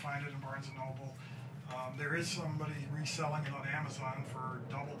not going to find it in Barnes & Noble. There is somebody reselling it on Amazon for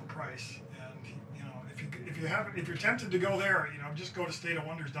double the price. And if you're tempted to go there, just go to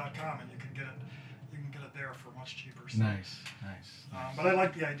stateofwonders.com and you can get it there for much cheaper. So, Nice. but I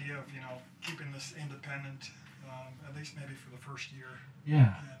like the idea of keeping this independent, at least maybe for the first year.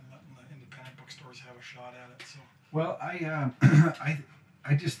 Yeah. And letting the independent bookstores have a shot at it. So. Well,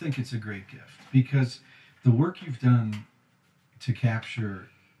 I just think it's a great gift because the work you've done to capture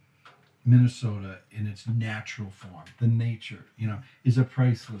Minnesota in its natural form, the nature, is a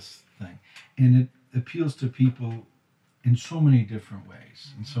priceless thing, and it appeals to people in so many different ways,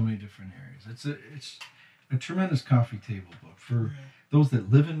 in so many different areas. It's a tremendous coffee table book for those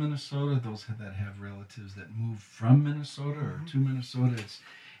that live in Minnesota, those that have relatives that move from Minnesota or to Minnesota.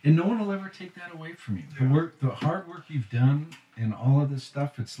 And no one will ever take that away from you. The hard work you've done and all of this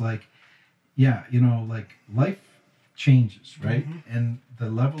stuff, it's like, like life changes, right? And the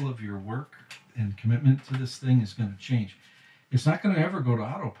level of your work and commitment to this thing is going to change. It's not going to ever go to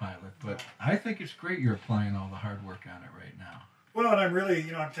autopilot, but I think it's great you're applying all the hard work on it right now. Well, and I'm really,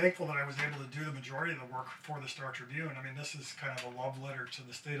 I'm thankful that I was able to do the majority of the work for the Star Tribune. I mean, this is kind of a love letter to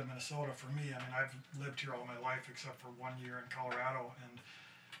the state of Minnesota for me. I mean, I've lived here all my life except for 1 year in Colorado, and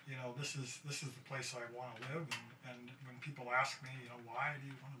this is the place I want to live. And when people ask me, why do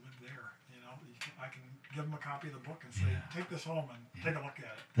you want to live there? I can give them a copy of the book and say, take this home and take a look at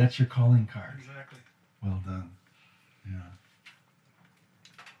it. That's your calling card. Exactly. Well done. Yeah.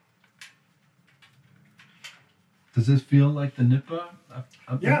 Does this feel like the Nippa?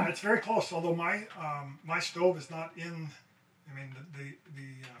 Yeah, it's very close. Although my stove is not in. I mean, the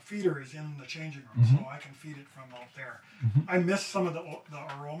feeder is in the changing room, so I can feed it from out there. I miss some of the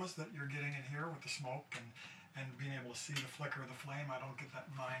aromas that you're getting in here with the smoke and being able to see the flicker of the flame. I don't get that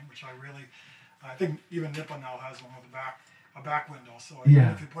in mine, which I think even Nippa now has one with a back window, so even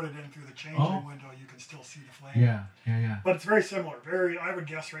if you put it in through the changing window, you can still see the flame. Yeah. But it's very similar. I would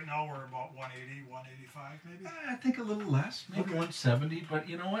guess right now we're about 180, 185 maybe. I think a little less, maybe 170. But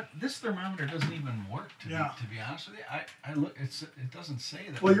you know what? This thermometer doesn't even work. To be honest with you, I look. It doesn't say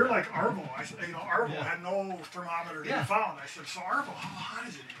that. Well, you're like Arvo. Arvo had no thermometer to be found. I said, so Arvo, how hot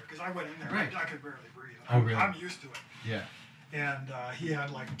is it in here? Because I went in there, I could barely breathe. I'm used to it. Yeah. And he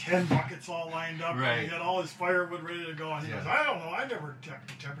had like 10 buckets all lined up. Right. And he had all his firewood ready to go. And he goes, I don't know. I never check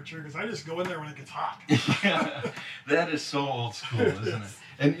the temperature because I just go in there when it gets hot. That is so old school, isn't it?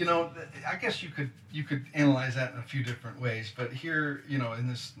 And I guess you could analyze that in a few different ways. But here, in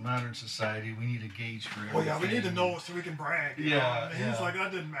this modern society, we need a gauge for everything. Well, yeah, we need to know so we can brag. Yeah. And he's like,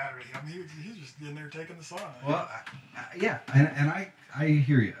 that didn't matter to him. He's just in there taking the sauna. Well, and I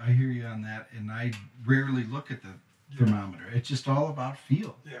hear you. I hear you on that. And I rarely look at the thermometer. It's just all about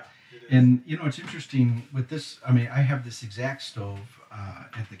feel. Yeah, it is. And it's interesting with this. I mean, I have this exact stove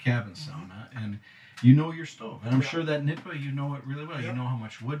at the cabin sauna, and your stove, and I'm sure that Nippa, you know it really well. You know how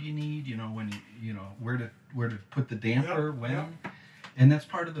much wood you need. You know when where to put the damper when, and that's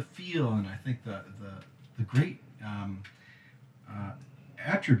part of the feel. And I think the great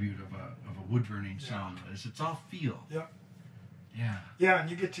attribute of a wood burning sauna is it's all feel. Yeah. Yeah. Yeah, and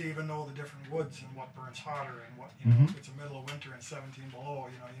you get to even know the different woods and what burns hotter and what, if it's the middle of winter and 17 below,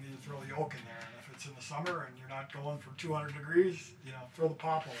 you need to throw the oak in there. And if it's in the summer and you're not going for 200 degrees, throw the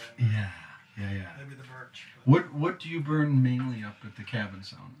poplar in. Yeah. Maybe the birch. What do you burn mainly up at the cabin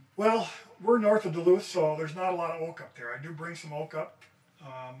sauna? Well, we're north of Duluth, so there's not a lot of oak up there. I do bring some oak up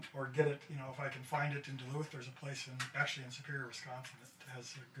or get it, if I can find it in Duluth. There's a place actually in Superior, Wisconsin that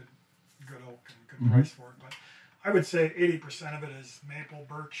has a good oak and good price for it. But I would say 80% of it is maple,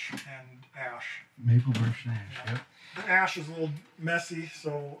 birch, and ash. Maple, birch, and ash. Yeah. Yep. The ash is a little messy,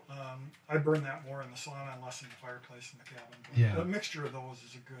 so I burn that more in the sauna and less in the fireplace in the cabin. But the mixture of those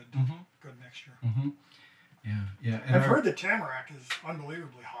is a good mixture. Yeah. And I've heard that tamarack is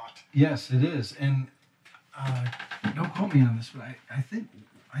unbelievably hot. Yes, it is. And don't quote me on this, but I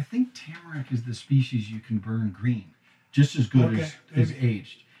think tamarack is the species you can burn green, just as good as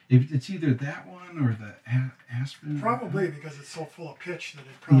aged. If it's either that one or the aspen. Probably because it's so full of pitch that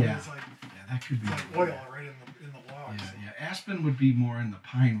it probably is like that could be like oil right in the logs. Yeah. Aspen would be more in the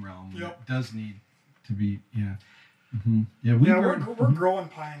pine realm. It does need to be, yeah. Yeah, we're growing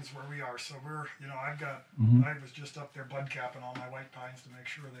pines where we are, so we're, I've got, I was just up there bud capping all my white pines to make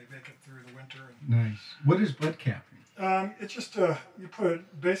sure they make it through the winter. Nice. What is bud capping? It's just you put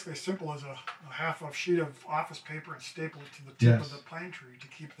it basically simple as a half a sheet of office paper and staple it to the tip of the pine tree to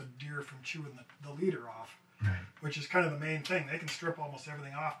keep the deer from chewing the leader off. Right. Which is kind of the main thing. They can strip almost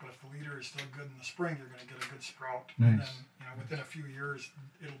everything off, but if the leader is still good in the spring, you're going to get a good sprout. Nice. And then, within a few years,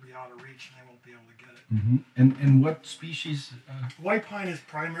 it'll be out of reach and they won't be able to get it. And what species? White pine is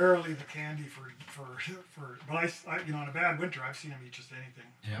primarily the candy for but I in a bad winter, I've seen them eat just anything.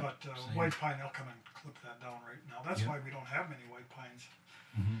 Yep, But white pine, they'll come and clip that down right now. That's why we don't have many white pines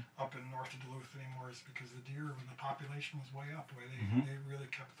up in north of Duluth anymore, is because the deer, when the population was way up, they really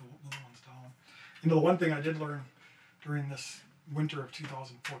kept the little ones down. The one thing I did learn during this winter of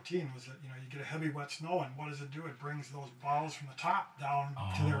 2014 was that you get a heavy wet snow, and what does it do? It brings those boughs from the top down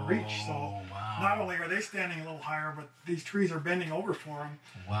to their reach. So not only are they standing a little higher, but these trees are bending over for them.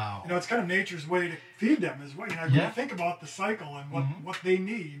 Wow. It's kind of nature's way to feed them as well. You think about the cycle and what they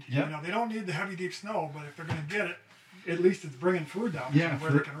need. Yep. They don't need the heavy deep snow, but if they're going to get it, at least it's bringing food down where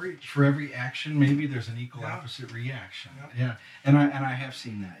they can reach. For every action, maybe there's an equal opposite reaction. Yeah, and I have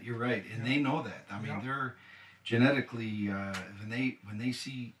seen that. You're right, and they know that. I mean, they're genetically when they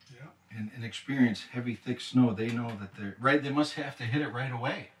see and experience heavy, thick snow, they know that they're right. They must have to hit it right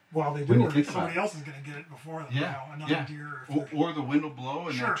away. Well, they do, or somebody else is going to get it before them. Another deer. Or the wind will blow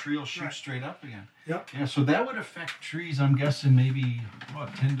and that tree will shoot straight up again. Yep. Yeah, so that would affect trees, I'm guessing, maybe,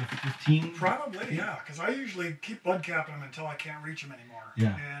 10 to 15? Probably, because I usually keep bud capping them until I can't reach them anymore.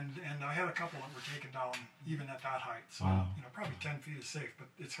 Yeah. And I had a couple that were taken down even at that height. So, probably 10 feet is safe, but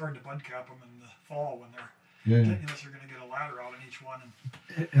it's hard to bud cap them in the fall when they're, unless you're going to get a ladder out in each one.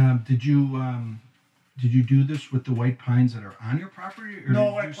 Did you do this with the white pines that are on your property? Or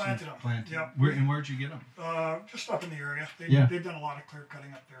no, I planted them. Yep. Where'd you get them? Just up in the area. They've done a lot of clear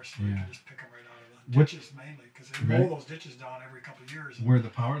cutting up there, so you can just pick them right out of the ditches mainly, because they mow those ditches down every couple of years. Where the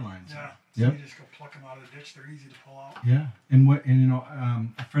power lines are. So you just go pluck them out of the ditch. They're easy to pull out. Yeah, and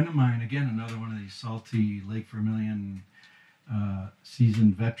a friend of mine, again, another one of these salty Lake Vermilion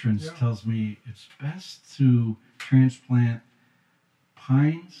seasoned veterans, tells me it's best to transplant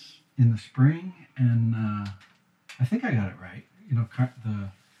pines in the spring, and I think I got it right.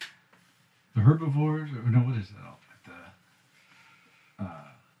 The herbivores, or no, what is it?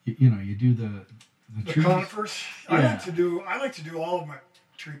 You do the trees. Conifers. Yeah. I like to do all of my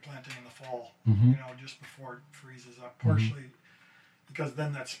tree planting in the fall. Just before it freezes up. Partially because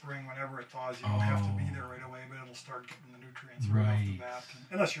then that spring, whenever it thaws, you don't have to be there right away, but it'll start getting the nutrients right off the bat.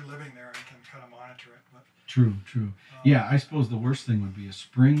 Unless you're living there and can kind of monitor it. But True. Yeah, I suppose the worst thing would be a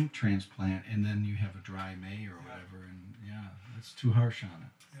spring transplant, and then you have a dry May or whatever, and that's too harsh on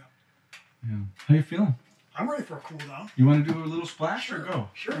it. Yeah. How you feeling? I'm ready for a cool down. You want to do a little splash or go?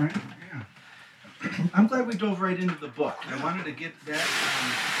 Sure. All right. Yeah. I'm glad we dove right into the book. I wanted to get that.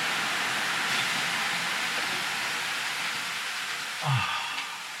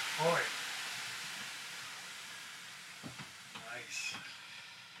 Boy. Nice.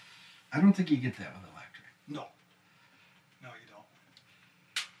 I don't think you get that with electric. No, you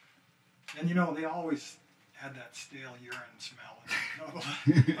don't. And they always had that stale urine smell.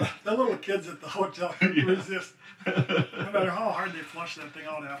 The little kids at the hotel couldn't resist. No matter how hard they flush that thing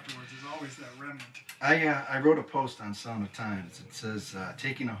out afterwards, there's always that remnant. I wrote a post on Sauna Times. It says,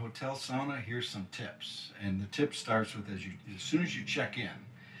 taking a hotel sauna, here's some tips. And the tip starts with, as soon as you check in,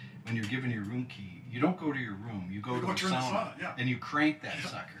 when you're given your room key, you don't go to your room, you go to the sauna, and you crank that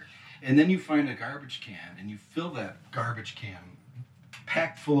sucker. And then you find a garbage can, and you fill that garbage can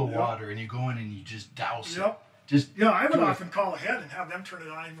packed full of water, and you go in and you just douse it. I would often call ahead and have them turn it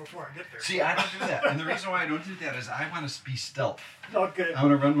on even before I get there. See, I don't do that. And the reason why I don't do that is I want to be stealth. Okay. I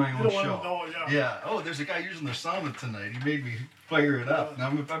want to run my own you show. Want to know, yeah. Oh, there's a guy using the sauna tonight. He made me fire it up. Now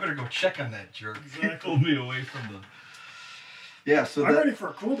I better go check on that jerk. Exactly. He pulled me away from the... Yeah, so I'm ready for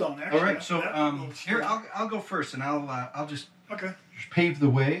a cool down, actually. All right, so here, I'll go first, and I'll just just pave the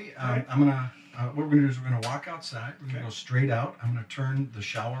way. Right. I'm gonna... what we're going to do is we're going to walk outside. We're going to go straight out. I'm going to turn the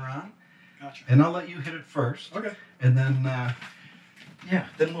shower on. Gotcha. And I'll let you hit it first. Okay. And then,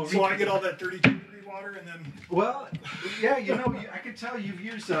 then we'll... So I get all that 32-degree water and then... Well, yeah, I could tell you've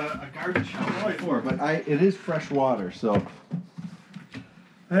used a garbage shower before, but it is fresh water, so...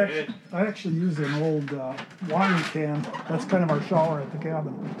 I actually use an old watering can. That's kind of our shower at the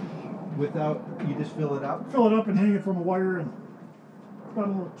cabin. You just fill it up? Fill it up and hang it from a wire, and it's got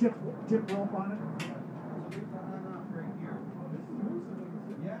a little tip rope on it.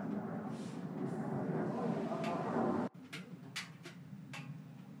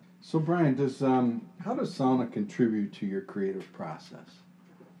 So Brian, how does sauna contribute to your creative process?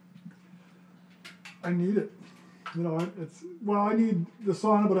 I need it. I need the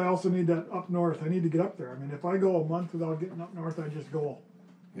sauna, but I also need that up north. I need to get up there. I mean, if I go a month without getting up north, I just go.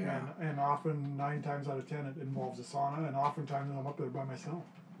 Yeah. And often 9 times out of 10 it involves a sauna, and oftentimes I'm up there by myself.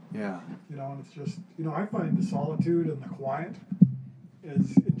 Yeah. And it's just, I find the solitude and the quiet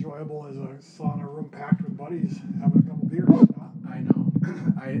as enjoyable as a sauna room packed with buddies having a couple beers. I know.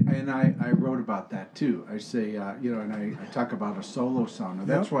 I wrote about that too. I say, and I talk about a solo sauna.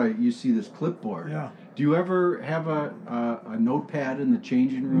 That's why you see this clipboard. Yeah. Do you ever have a notepad in the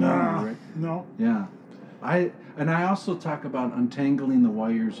changing room? No. Yeah. I also talk about untangling the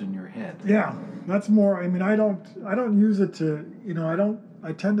wires in your head. Yeah, that's more. I mean, I don't use it to.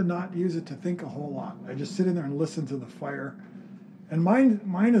 I tend to not use it to think a whole lot. I just sit in there and listen to the fire. And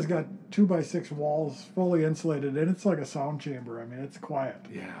mine has got 2x6 walls, fully insulated, and it's like a sound chamber. I mean, it's quiet.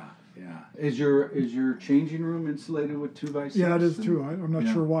 Yeah. Is your changing room insulated with 2x6? Yeah, it is too. I'm not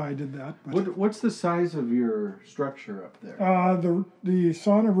sure why I did that. But. What's the size of your structure up there? The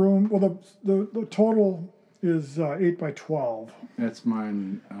sauna room. Well, the total is 8x12. That's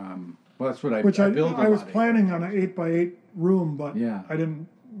mine. That's what I built. I was planning on an 8x8 room, but yeah. I didn't.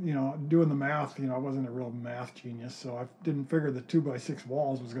 Doing the math, I wasn't a real math genius, so I didn't figure the 2x6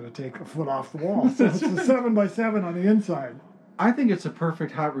 walls was going to take a foot off the wall. So it's a 7x7 on the inside. I think it's a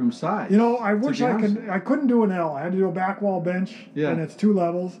perfect hot room size. I wish I couldn't do an L. I had to do a back wall bench, and it's 2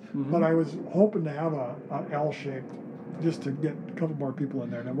 levels. Mm-hmm. But I was hoping to have a L shaped, just to get a couple more people in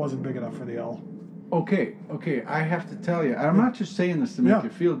there, and it wasn't big enough for the L. Okay. I have to tell you, I'm not just saying this to make you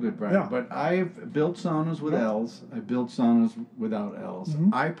feel good, Brian, but I've built saunas with L's. I've built saunas without L's.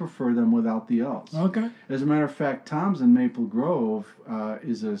 Mm-hmm. I prefer them without the L's. Okay. As a matter of fact, Tom's in Maple Grove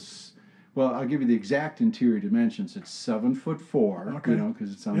I'll give you the exact interior dimensions. It's 7'4",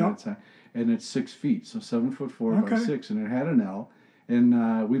 because it's on that side, and it's 6 feet, so 7'4" by 6, and it had an L,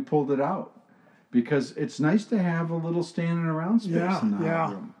 and we pulled it out because it's nice to have a little standing around space in the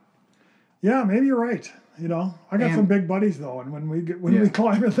hot room. Yeah, maybe you're right. I got some big buddies though, and when we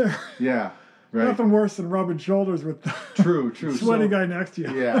climb in there, right. Nothing worse than rubbing shoulders with the true sweaty guy next to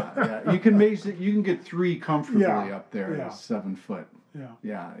you. Yeah. You can get 3 comfortably up there at 7 foot.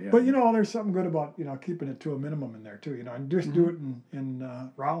 Yeah. But there's something good about keeping it to a minimum in there too. And just do it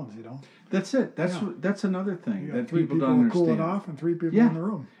in rounds. That's it. That's another thing that 3 people don't understand. Cooling off and 3 people in the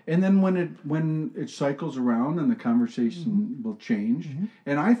room. And then when it cycles around and the conversation will change. Mm-hmm.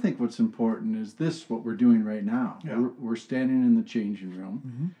 And I think what's important is what we're doing right now. Yeah. We're standing in the changing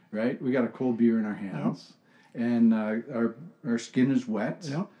room, right? We got a cold beer in our hands, and our skin is wet,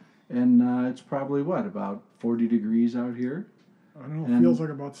 and it's probably about 40 degrees out here. I don't know. It feels like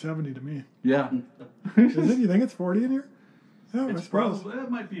about 70 to me. Yeah. Is it? You think it's 40 in here? Yeah, it's probably. It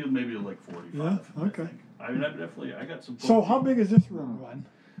might be maybe like 45. Yeah. Okay. I mean, I got some. So how big is this room, Glenn?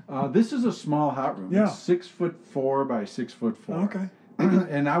 This is a small hot room. Yeah. It's 6'4" by 6'4". Okay.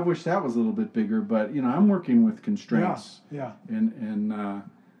 And I wish that was a little bit bigger, but I'm working with constraints. Yeah. And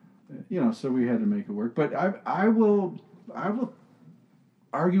so we had to make it work. But I will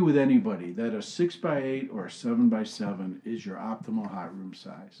argue with anybody that a 6x8 or a 7x7 is your optimal hot room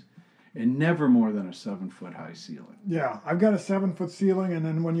size, and never more than a 7-foot high ceiling. Yeah, I've got a 7-foot ceiling, and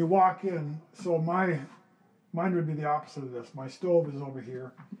then when you walk in, so mine would be the opposite of this. My stove is over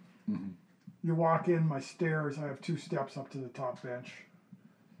here. Mm-hmm. You walk in, my stairs, I have 2 steps up to the top bench,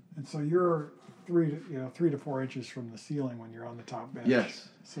 and so you're 3 to 4 inches from the ceiling when you're on the top bench. Yes.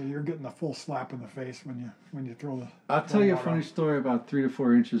 So you're getting a full slap in the face when you throw the. I'll tell you a funny story about 3 to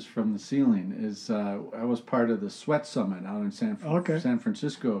 4 inches from the ceiling. Is I was part of the Sweat Summit out in San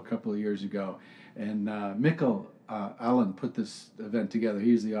Francisco a couple of years ago, and Mikkel Allen put this event together.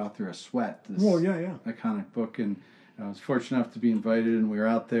 He's the author of Sweat, this iconic book, and I was fortunate enough to be invited, and we were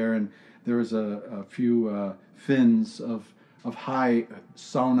out there, and there was a few Finns of high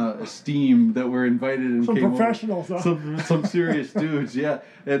sauna esteem that were invited and some came professionals, over. Some serious dudes,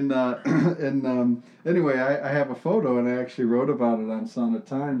 and anyway, I have a photo, and I actually wrote about it on Sauna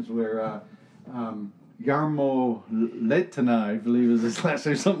Times, where Jarmo Lehtinen, I believe is his last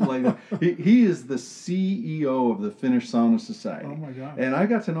name, something like that. He is the CEO of the Finnish Sauna Society. Oh my God! And I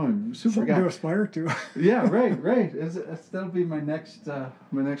got to know him. Super guy to aspire to. Yeah, right. That'll be my next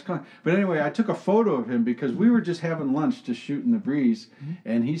con. But anyway, I took a photo of him because we were just having lunch, just shooting the breeze,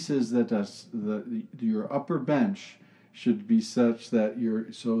 and he says that your upper bench should be such that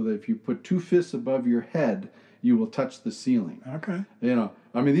so that if you put 2 fists above your head, you will touch the ceiling. Okay.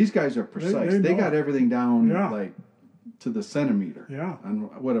 I mean, these guys are precise. They got everything down like to the centimeter. Yeah. On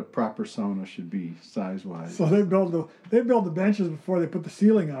what a proper sauna should be size wise. So they build the benches before they put the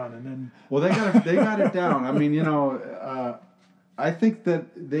ceiling on, and then. Well, they got it down. I mean, I think that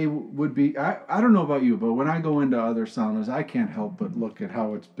they would be. I don't know about you, but when I go into other saunas, I can't help but look at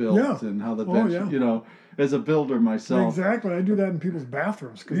how it's built and how the bench. As a builder myself. Exactly, I do that in people's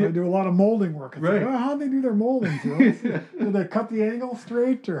bathrooms because I do a lot of molding work. It's Right. like, how'd they do their molding? Do they cut the angle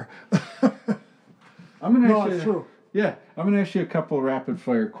straight or? I'm gonna No, ask it's you, true. Yeah, I'm going to ask you a couple of rapid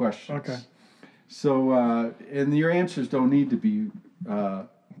fire questions. Okay. So, and your answers don't need to be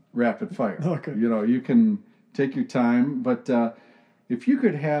rapid fire. Okay. You can take your time, but if you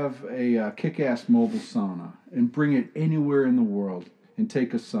could have a kick-ass mobile sauna and bring it anywhere in the world and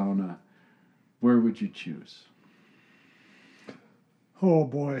take a sauna, where would you choose? Oh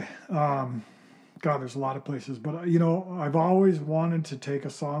boy, God, there's a lot of places, but I've always wanted to take a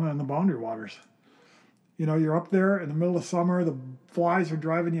sauna in the Boundary Waters. You're up there in the middle of summer, the flies are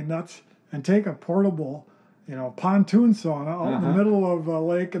driving you nuts, and take a portable, pontoon sauna out in the middle of a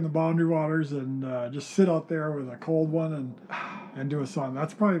lake in the Boundary Waters, and just sit out there with a cold one and do a sauna.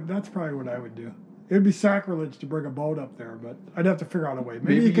 That's probably what I would do. It'd be sacrilege to bring a boat up there, but I'd have to figure out a way.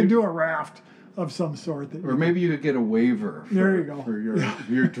 Maybe you could do a raft of some sort. Or maybe you could get a waiver there you go. for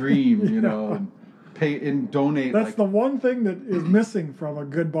your dream, and pay and donate. That's the one thing that is missing from a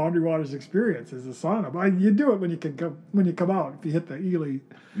good Boundary Waters experience is the sauna. But you do it when you come out. If you hit the Ely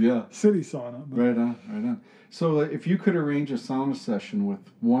city sauna. But. Right on. So if you could arrange a sauna session with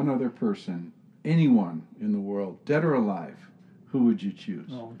one other person, anyone in the world, dead or alive, who would you choose?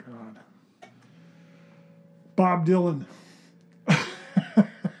 Oh God, Bob Dylan.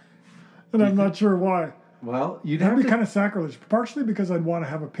 And I'm not sure why. Well, you'd That'd have be to. kind of sacrilege, partially because I'd want to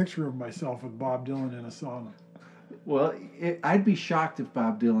have a picture of myself with Bob Dylan in a sauna. Well, I'd be shocked if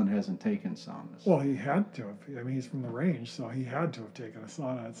Bob Dylan hasn't taken saunas. Well, he had to have. I mean, he's from the range, so he had to have taken a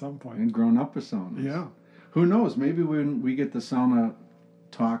sauna at some point. And grown up with saunas. Yeah. Who knows? Maybe when we get the Sauna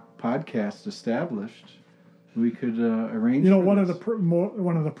Talk podcast established, we could arrange. One of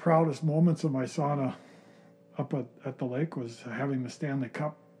the proudest moments of my sauna up at the lake was having the Stanley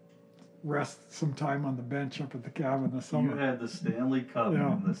Cup rest some time on the bench up at the cabin in the summer. You had the Stanley Cup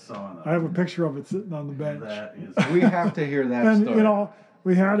Yeah. in the sauna. I have a picture of it sitting on the bench. That is. We have to hear that And story.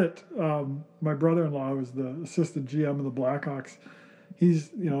 we had it. My brother-in-law was the assistant GM of the Blackhawks.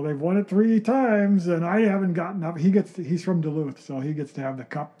 They've won it 3 times, and I haven't gotten up. He's from Duluth, so he gets to have the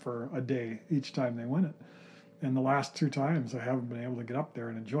cup for a day each time they win it. And the last 2 times, I haven't been able to get up there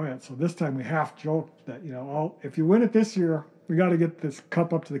and enjoy it. So this time we half joked that if you win it this year, we got to get this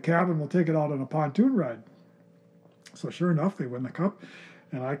cup up to the cabin. We'll take it out on a pontoon ride. So sure enough, they win the cup.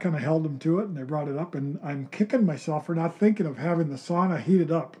 And I kind of held them to it, and they brought it up. And I'm kicking myself for not thinking of having the sauna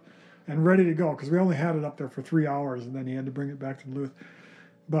heated up and ready to go, because we only had it up there for 3 hours, and then he had to bring it back to Duluth.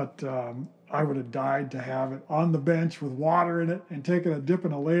 But I would have died to have it on the bench with water in it and taken a dip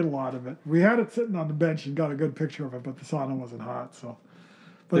in a ladle out of it. We had it sitting on the bench and got a good picture of it, but the sauna wasn't hot. So,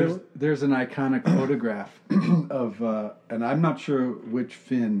 but there's an iconic photograph of, and I'm not sure which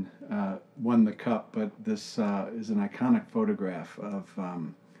Finn won the cup, but this is an iconic photograph of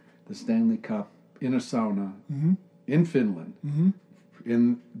the Stanley Cup in a sauna in Finland. Mm-hmm.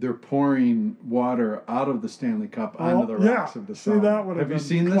 And they're pouring water out of the Stanley Cup onto the rocks of the sauna. See, that would have you been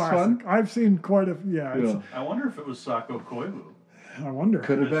seen classic. this one? I've seen quite a I wonder if it was Sako Koivu. I wonder.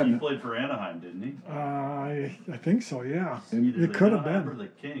 Could have Because he been. played for Anaheim, didn't he? I think so. Yeah, Either it the could have Anaheim been. Or the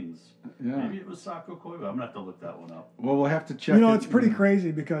Kings. Yeah. Maybe it was Sako Koivu. I'm gonna have to look that one up. Well, we'll have to check. It's pretty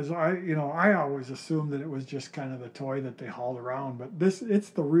crazy because I always assumed that it was just kind of the toy that they hauled around, but it's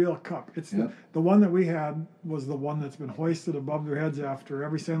the real cup. It's the one that we had was the one that's been hoisted above their heads after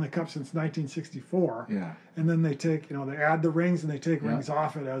every Stanley Cup since 1964. Yeah. And then they take, they add the rings and they take rings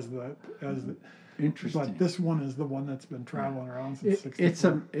off it as the. Interesting. But this one is the one that's been traveling around since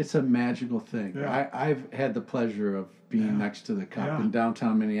 '64. It's a magical thing. Yeah. I've had the pleasure of being next to the cup in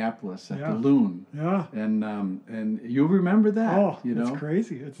downtown Minneapolis at the Yeah. Loon. Yeah. And you remember that? Oh, it's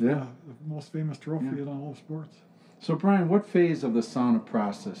crazy. It's the most famous trophy in all of sports. So Brian, what phase of the sauna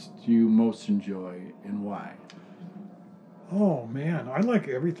process do you most enjoy and why? Oh man, I like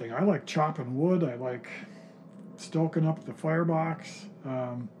everything. I like chopping wood. I like stoking up the firebox.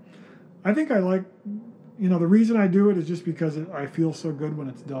 I think I like, the reason I do it is just because I feel so good when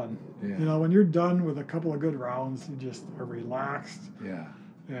it's done. Yeah. When you're done with a couple of good rounds, you just are relaxed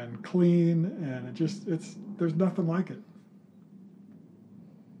and clean, and there's nothing like it.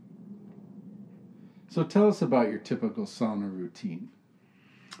 So tell us about your typical sauna routine.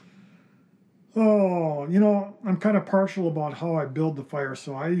 Oh, I'm kind of partial about how I build the fire,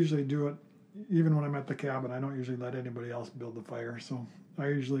 so I usually do it even when I'm at the cabin, I don't usually let anybody else build the fire. So I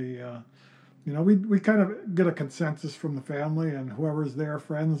usually, we kind of get a consensus from the family and whoever's there,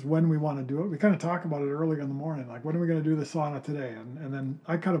 friends, when we want to do it. We kind of talk about it early in the morning, like when are we going to do the sauna today? And then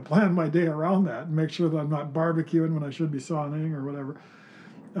I kind of plan my day around that and make sure that I'm not barbecuing when I should be sauning or whatever.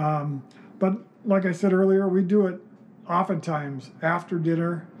 But like I said earlier, we do it oftentimes after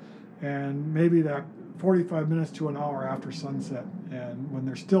dinner and maybe that 45 minutes to an hour after sunset. And when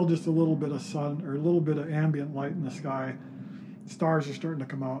there's still just a little bit of sun or a little bit of ambient light in the sky, stars are starting to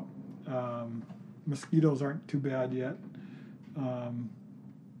come out. Mosquitoes aren't too bad yet.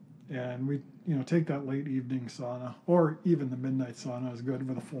 And we, take that late evening sauna, or even the midnight sauna is good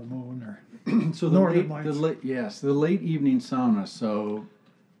with a full moon or So northern lights. the late evening sauna. So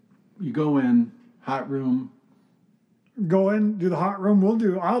you go in, hot room. Go in, do the hot room.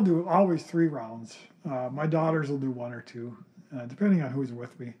 I'll do always 3 rounds. My daughters will do 1 or 2, depending on who's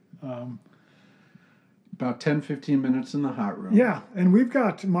with me. About 10, 15 minutes in the hot room. Yeah, and we've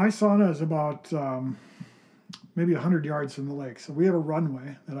got, my sauna is about maybe 100 yards from the lake. So we have a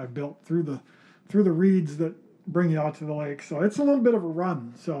runway that I've built through the reeds that bring you out to the lake. So it's a little bit of a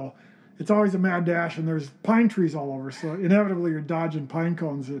run. So it's always a mad dash, and there's pine trees all over. So inevitably you're dodging pine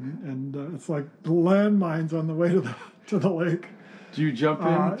cones, and it's like landmines on the way to the lake. Do you jump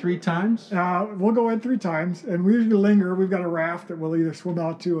in 3 times? We'll go in 3 times, and we usually linger. We've got a raft that we'll either swim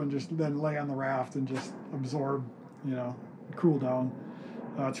out to and just then lay on the raft and just absorb, cool down.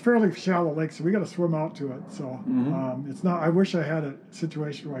 It's a fairly shallow lake, so we got to swim out to it. So it's not. I wish I had a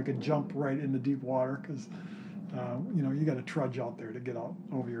situation where I could jump right into deep water because, you got to trudge out there to get out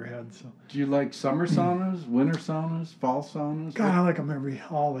over your head. So. Do you like summer saunas, winter saunas, fall saunas? God, I like them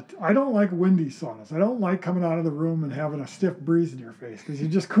I don't like windy saunas. I don't like coming out of the room and having a stiff breeze in your face because you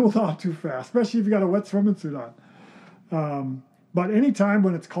just cool down too fast, especially if you got a wet swimming suit on. But anytime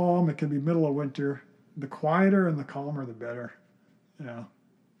when it's calm, it can be middle of winter. The quieter and the calmer, the better. Yeah.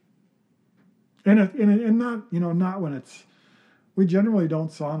 And not when it's. We generally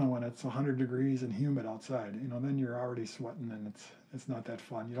don't sauna when it's 100 degrees and humid outside. Then you're already sweating and it's not that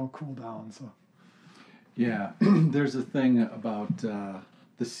fun. You don't cool down. So. Yeah, there's a thing about the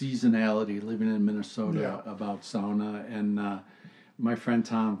seasonality living in Minnesota about sauna, and my friend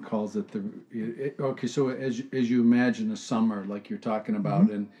Tom calls it okay. So as you imagine a summer like you're talking about,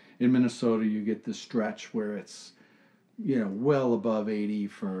 and in Minnesota you get this stretch where it's well above 80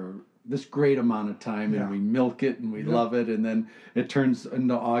 for this great amount of time, and we milk it and we love it, and then it turns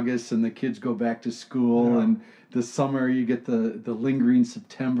into August and the kids go back to school, and the summer you get the lingering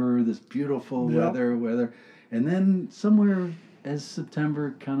September, this beautiful weather, and then somewhere as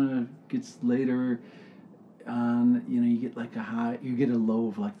September kind of gets later on, you get like you get a low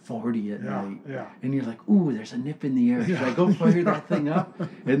of like 40 at night, and you're like, ooh, there's a nip in the air. Should I go fire that thing up?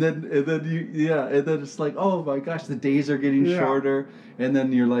 And then it's like, oh my gosh, the days are getting shorter, and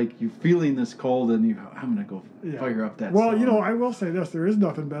then you're like, you're feeling this cold, and I'm gonna go fire up that. Well, sauna. I will say this: there is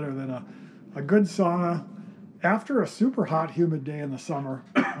nothing better than a good sauna after a super hot, humid day in the summer.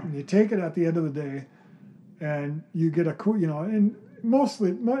 And you take it at the end of the day, and you get a cool, and mostly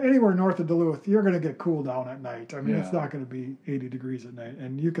anywhere north of Duluth, you're going to get cool down at night. I mean, it's not going to be 80 degrees at night,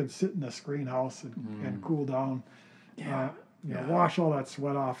 and you can sit in the screen house and cool down. Wash all that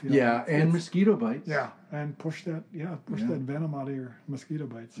sweat off. And mosquito bites. Yeah, and push that venom out of your mosquito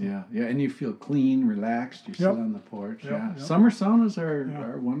bites. Yeah, and you feel clean, relaxed. You sit on the porch. Summer saunas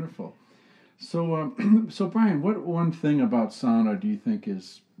are wonderful. So, so Brian, what one thing about sauna do you think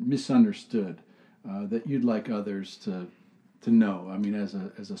is misunderstood that you'd like others to know? I mean, as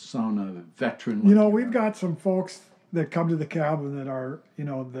a sauna veteran. We've got some folks that come to the cabin that are,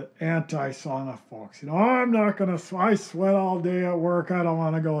 the anti-sauna folks. I'm not going to, I sweat all day at work. I don't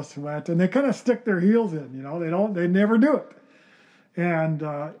want to go sweat. And they kind of stick their heels in, they never do it. And,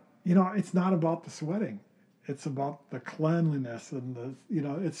 it's not about the sweating. It's about the cleanliness and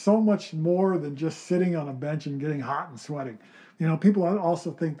it's so much more than just sitting on a bench and getting hot and sweating. People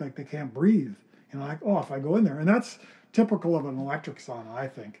also think like they can't breathe. If I go in there, and that's typical of an electric sauna, I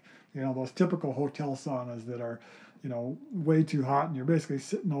think. Those typical hotel saunas that are, way too hot, and you're basically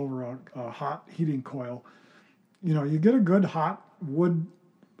sitting over a hot heating coil. You get a good hot wood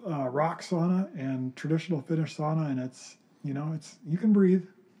rock sauna and traditional Finnish sauna, and it's you can breathe,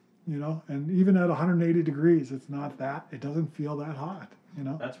 and even at 180 degrees, it's not that, it doesn't feel that hot.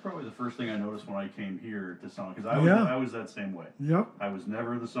 That's probably the first thing I noticed when I came here to sauna, because I was that same way. Yep. I was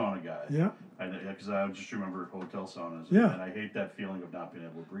never the sauna guy. Yep. Because I just remember hotel saunas. Yeah. And I hate that feeling of not being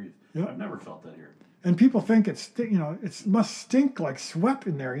able to breathe. Yep. I've never felt that here. And people think it must stink like sweat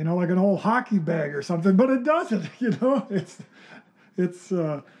in there, like an old hockey bag or something, but it doesn't. It's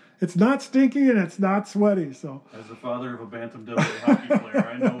It's not stinky and it's not sweaty. So as the father of a Bantam Devil hockey player,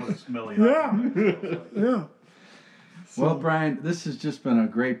 I know what a smelly hockey puck feels like. yeah. Well, Brian, this has just been a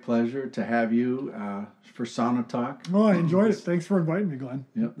great pleasure to have you for Sauna Talk. Well, I enjoyed it. Thanks for inviting me, Glenn.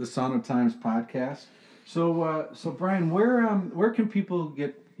 Yep, the Sauna Times podcast. So Brian, where can people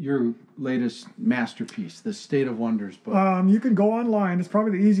get your latest masterpiece, the State of Wonders book? You can go online. It's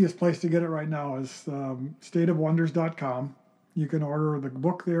probably the easiest place to get it right now is stateofwonders.com. You can order the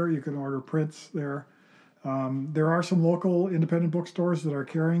book there. You can order prints there. There are some local independent bookstores that are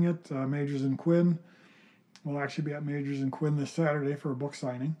carrying it. Majors and Quinn. We'll actually be at Majors and Quinn this Saturday for a book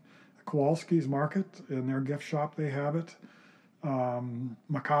signing. Kowalski's Market, in their gift shop, they have it.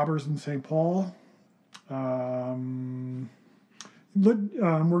 Macabre's in St. Paul. We're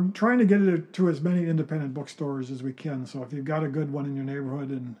trying to get it to as many independent bookstores as we can. So if you've got a good one in your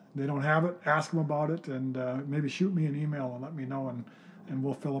neighborhood and they don't have it, ask them about it and maybe shoot me an email and let me know, and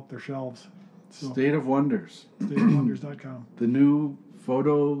we'll fill up their shelves. So, State of Wonders. Stateofwonders.com. The new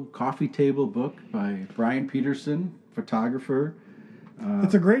photo coffee table book by Brian Peterson, photographer.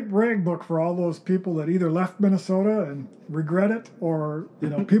 It's a great brag book for all those people that either left Minnesota and regret it, or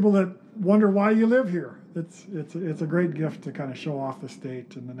people that wonder why you live here. It's a great gift to kind of show off the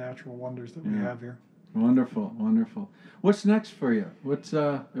state and the natural wonders that we have here. Wonderful. What's next for you? What's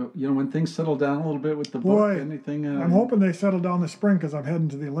when things settle down a little bit with the book? Anything? I'm hoping they settle down this spring because I'm heading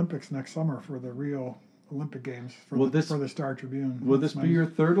to the Olympics next summer for the Rio Olympic Games for the Star Tribune. Will this be your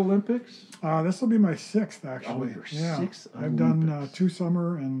third Olympics? This will be my sixth, actually. Oh, your sixth I've done 2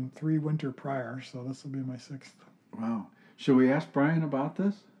 summer and 3 winter prior, so this will be my 6th. Wow. Should we ask Brian about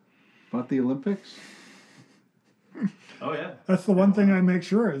this? About the Olympics? Oh yeah. That's the one thing I make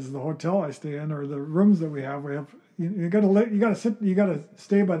sure is the hotel I stay in or the rooms that we have. You got to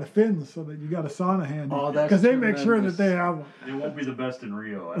stay by the fins so that you got a sauna handy. Oh, that's because they make sure that they have one. It won't be the best in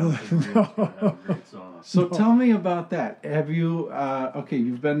Rio. I don't think Rio's going to have a great sauna. So tell me about that. Have you?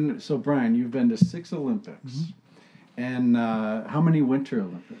 Brian, you've been to 6 Olympics, and how many Winter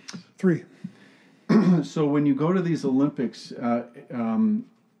Olympics? 3. So when you go to these Olympics,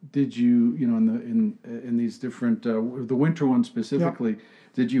 did you in these different the winter one specifically? Yep.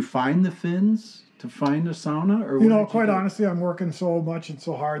 Did you find the fins to find a sauna, or quite honestly, I'm working so much and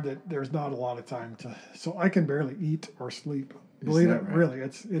so hard that there's not a lot of time so I can barely eat or sleep. Believe it, right? Really,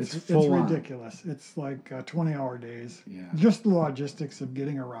 it's ridiculous. It's like 20-hour days. Yeah. Just the logistics of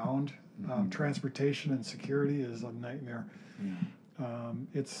getting around, transportation and security is a nightmare. Yeah.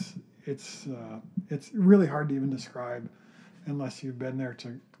 It's really hard to even describe unless you've been there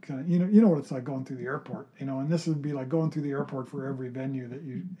to kind of you know what it's like going through the airport, and this would be like going through the airport for every venue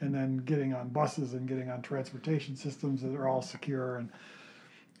and then getting on buses and getting on transportation systems that are all secure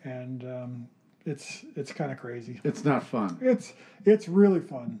and it's kind of crazy. It's not fun. It's really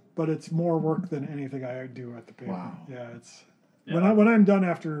fun, but it's more work than anything I do at the paper. Wow. Yeah, when I'm done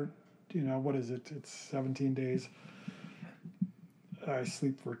after what is it? It's 17 days. I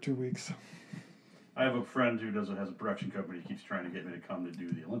sleep for 2 weeks. I have a friend who has a production company. He keeps trying to get me to come to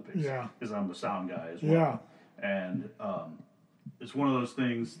do the Olympics. Yeah. Because I'm the sound guy as well. Yeah. And it's one of those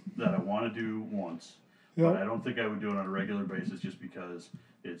things that I want to do once, yep. but I don't think I would do it on a regular basis just because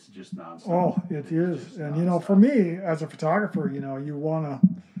it's just nonstop. Oh, it is. And for me as a photographer, you want to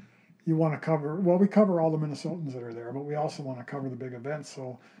cover. Well, we cover all the Minnesotans that are there, but we also want to cover the big events.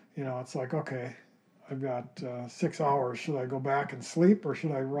 So it's like, okay, I've got 6 hours. Should I go back and sleep, or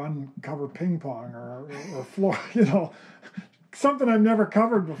should I cover ping pong or floor? Something I've never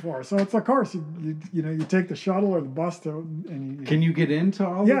covered before. So it's of course you take the shuttle or the bus Can you get into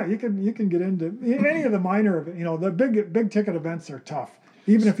all? Yeah, you can get into any of the minor. The big ticket events are tough.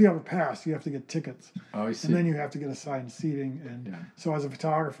 Even if you have a pass, you have to get tickets. Oh, I see. And then you have to get assigned seating. And so as a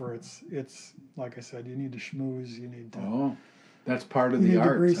photographer, it's like I said, you need to schmooze. You need to. Oh. That's part of the art. You need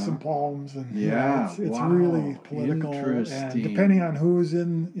to grease some palms, and it's wow. really political. And depending on who's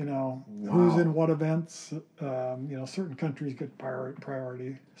in, who's in what events, certain countries get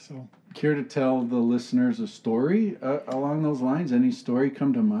priority. So, care to tell the listeners a story along those lines? Any story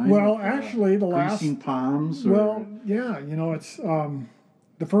come to mind? Well, actually, the last greasing palms. It's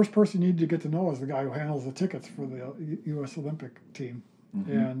the first person you need to get to know is the guy who handles the tickets for the U.S. Olympic team,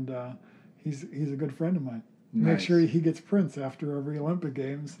 and he's a good friend of mine. Nice. Make sure he gets prints after every Olympic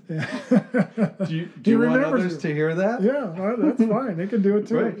Games. do you want others to hear that? Yeah, that's fine. They can do it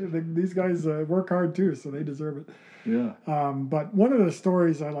too. Right. These guys work hard too, so they deserve it. Yeah. But one of the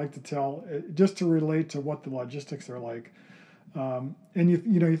stories I like to tell, just to relate to what the logistics are like, and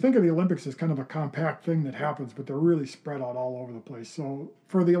you think of the Olympics as kind of a compact thing that happens, but they're really spread out all over the place. So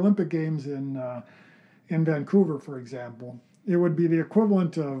for the Olympic Games in Vancouver, for example, it would be the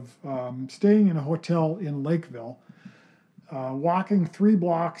equivalent of staying in a hotel in Lakeville, walking 3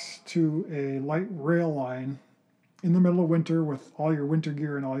 blocks to a light rail line in the middle of winter with all your winter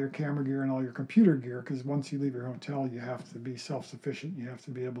gear and all your camera gear and all your computer gear, because once you leave your hotel, you have to be self-sufficient. You have to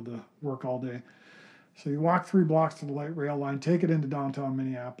be able to work all day. So you walk 3 blocks to the light rail line, take it into downtown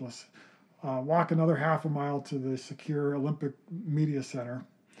Minneapolis, walk another half a mile to the secure Olympic Media Center,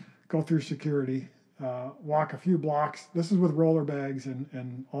 go through security, walk a few blocks. This is with roller bags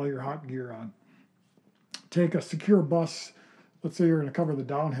and all your hot gear on. Take a secure bus. Let's say you're going to cover the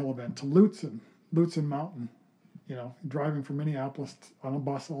downhill event to Lutsen Mountain. You know, driving from Minneapolis on a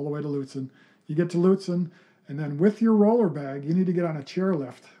bus all the way to Lutsen. You get to Lutsen, and then with your roller bag, you need to get on a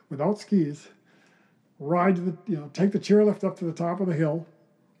chairlift without skis, ride to take the chairlift up to the top of the hill.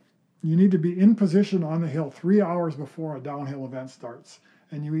 You need to be in position on the hill 3 hours before a downhill event starts.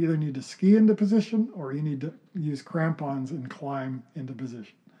 And you either need to ski into position or you need to use crampons and climb into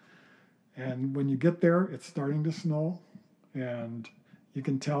position. And when you get there, it's starting to snow, and you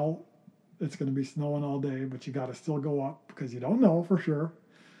can tell it's going to be snowing all day, but you got to still go up because you don't know for sure.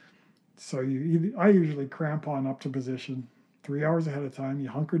 So I usually crampon up to position 3 hours ahead of time. You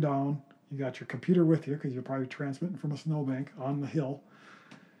hunker down. You got your computer with you because you're probably transmitting from a snowbank on the hill.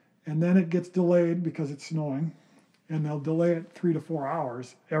 And then it gets delayed because it's snowing. And they'll delay it 3 to 4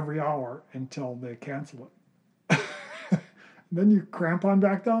 hours every hour until they cancel it. Then you crampon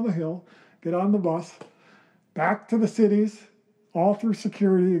back down the hill, get on the bus, back to the cities, all through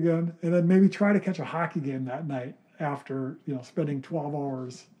security again, and then maybe try to catch a hockey game that night after, spending 12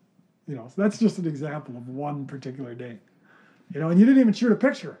 hours. So that's just an example of one particular day. And you didn't even shoot a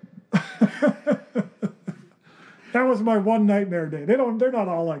picture. That was my one nightmare day. They're not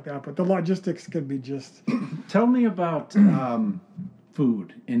all like that, but the logistics can be just. Tell me about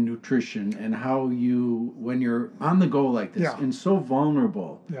food and nutrition and how when you're on the go like this and so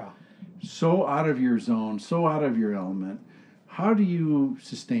vulnerable, so out of your zone, so out of your element, how do you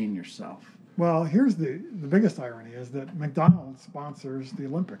sustain yourself? Well, here's the biggest irony is that McDonald's sponsors the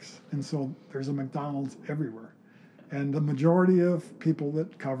Olympics. And so there's a McDonald's everywhere. And the majority of people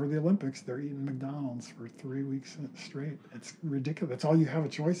that cover the Olympics, they're eating McDonald's for 3 weeks straight. It's ridiculous. That's all you have a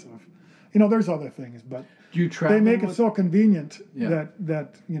choice of. There's other things, but they make it so convenient that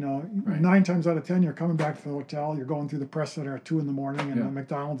right. 9 times out of 10, you're coming back to the hotel, you're going through the press center at 2 a.m, and the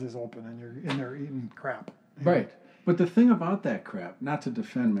McDonald's is open, and you're in there eating crap. Right. But the thing about that crap, not to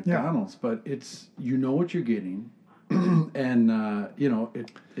defend McDonald's, but it's what you're getting, and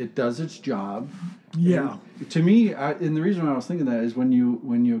it does its job. Yeah. And to me, and the reason why I was thinking that is when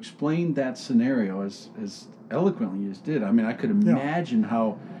you explained that scenario as eloquently as did. I mean, I could imagine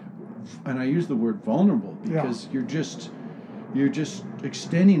how, and I use the word vulnerable because you're just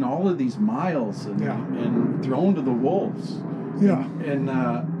extending all of these miles and thrown to the wolves. Yeah. And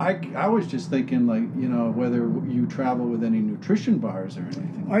I was just thinking, whether you travel with any nutrition bars or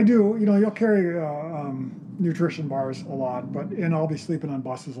anything. I do. You'll carry nutrition bars a lot, and I'll be sleeping on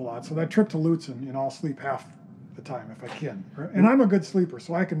buses a lot. So that trip to Lutsen, I'll sleep half the time if I can. And I'm a good sleeper,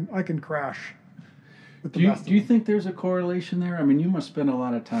 so I can crash with the best. Do you think there's a correlation there? I mean, you must spend a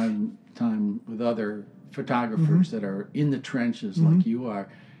lot of time with other photographers that are in the trenches like you are.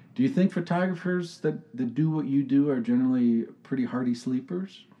 Do you think photographers that do what you do are generally pretty hardy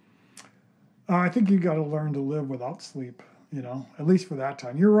sleepers? I think you got to learn to live without sleep, at least for that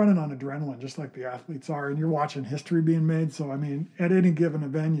time. You're running on adrenaline just like the athletes are, and you're watching history being made. So, I mean, at any given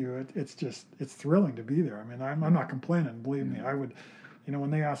venue, it's thrilling to be there. I mean, I'm not complaining, believe me. I would,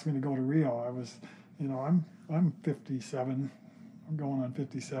 when they asked me to go to Rio, I was, I'm 57. I'm going on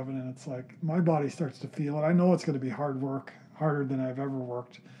 57, and it's like my body starts to feel it. I know it's going to be hard work, harder than I've ever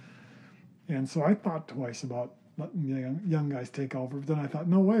worked. And so I thought twice about letting young guys take over. But then I thought,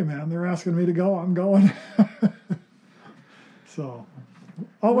 no way, man. They're asking me to go. I'm going. So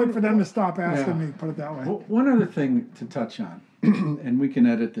I'll wait for them to stop asking me, put it that way. Well, one other thing to touch on, and we can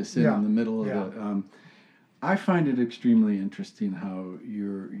edit this in the middle of the... I find it extremely interesting how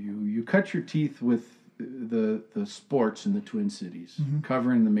you cut your teeth with the sports in the Twin Cities,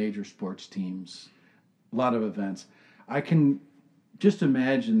 covering the major sports teams, a lot of events. I can just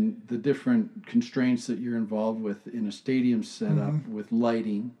imagine the different constraints that you're involved with in a stadium setup with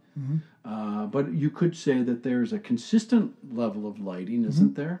lighting. But you could say that there's a consistent level of lighting,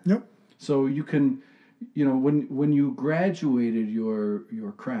 isn't there? Yep. So you can, when you graduated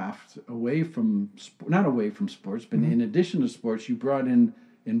your craft away from, not away from sports, but in addition to sports, you brought in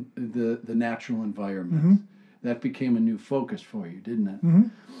the natural environment. That became a new focus for you, didn't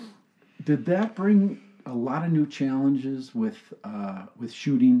it? Did that bring a lot of new challenges with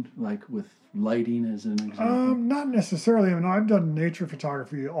shooting, like with lighting as an example? Not necessarily. I mean, I've done nature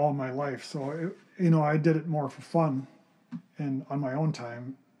photography all my life, so I did it more for fun and on my own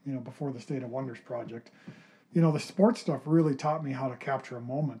time. Before the State of Wonders project. The sports stuff really taught me how to capture a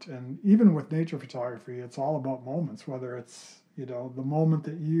moment. And even with nature photography, it's all about moments, whether it's, the moment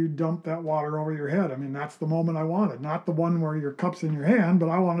that you dump that water over your head. I mean, that's the moment I wanted, not the one where your cup's in your hand, but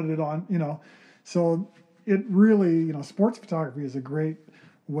I wanted it on, So it really, sports photography is a great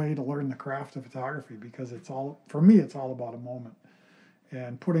way to learn the craft of photography because for me, it's all about a moment.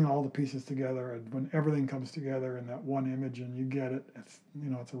 And putting all the pieces together, and when everything comes together in that one image and you get it,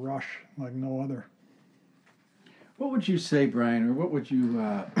 it's a rush like no other. What would you say, Brian, or what would you,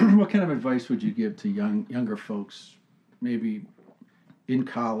 what kind of advice would you give to younger folks, maybe in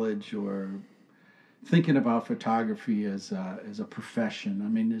college or thinking about photography as a profession? I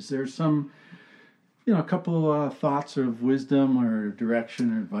mean, is there some, a couple thoughts of wisdom or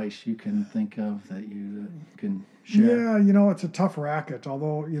direction or advice you can think of that you can share? Yeah, it's a tough racket.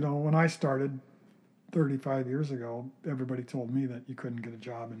 Although, when I started 35 years ago, everybody told me that you couldn't get a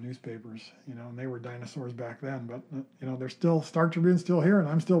job in newspapers, and they were dinosaurs back then. But, they're still, Star Tribune's still here, and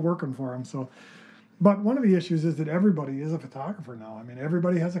I'm still working for them. So, but one of the issues is that everybody is a photographer now. I mean,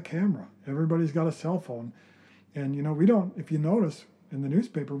 everybody has a camera. Everybody's got a cell phone. And, we don't, if you notice in the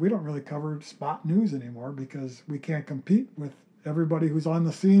newspaper, we don't really cover spot news anymore because we can't compete with everybody who's on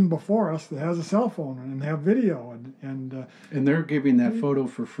the scene before us that has a cell phone and have video and they're giving that photo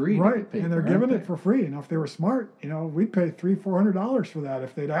for free, right? Paper, and they're giving it for free. And if they were smart, we'd pay $300-400 for that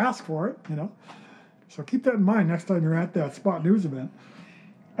if they'd ask for it. So keep that in mind next time you're at that spot news event.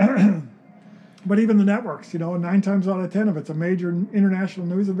 But even the networks, 9 times out of 10, if it's a major international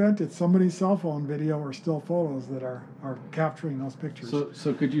news event, it's somebody's cell phone video or still photos that are capturing those pictures.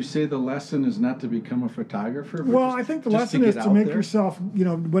 So could you say the lesson is not to become a photographer? Well, I think the lesson is to make yourself,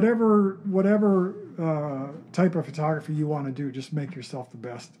 whatever type of photography you want to do, just make yourself the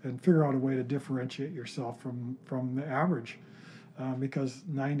best and figure out a way to differentiate yourself from the average, because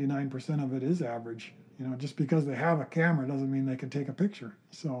 99% of it is average. Just because they have a camera doesn't mean they can take a picture.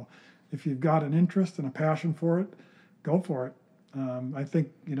 So if you've got an interest and a passion for it, go for it. I think,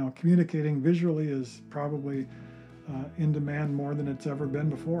 communicating visually is probably in demand more than it's ever been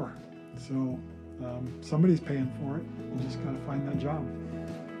before. So somebody's paying for it. You just got to find that job.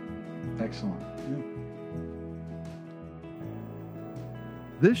 Excellent. Yeah.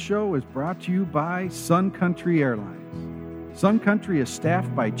 This show is brought to you by Sun Country Airlines. Sun Country is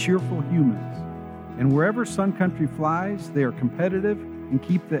staffed by cheerful humans. And wherever Sun Country flies, they are competitive and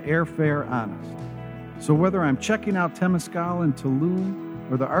keep the airfare honest. So whether I'm checking out Temescal in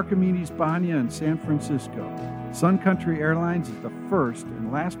Tulum or the Archimedes Banya in San Francisco, Sun Country Airlines is the first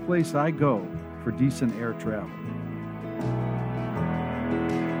and last place I go for decent air travel.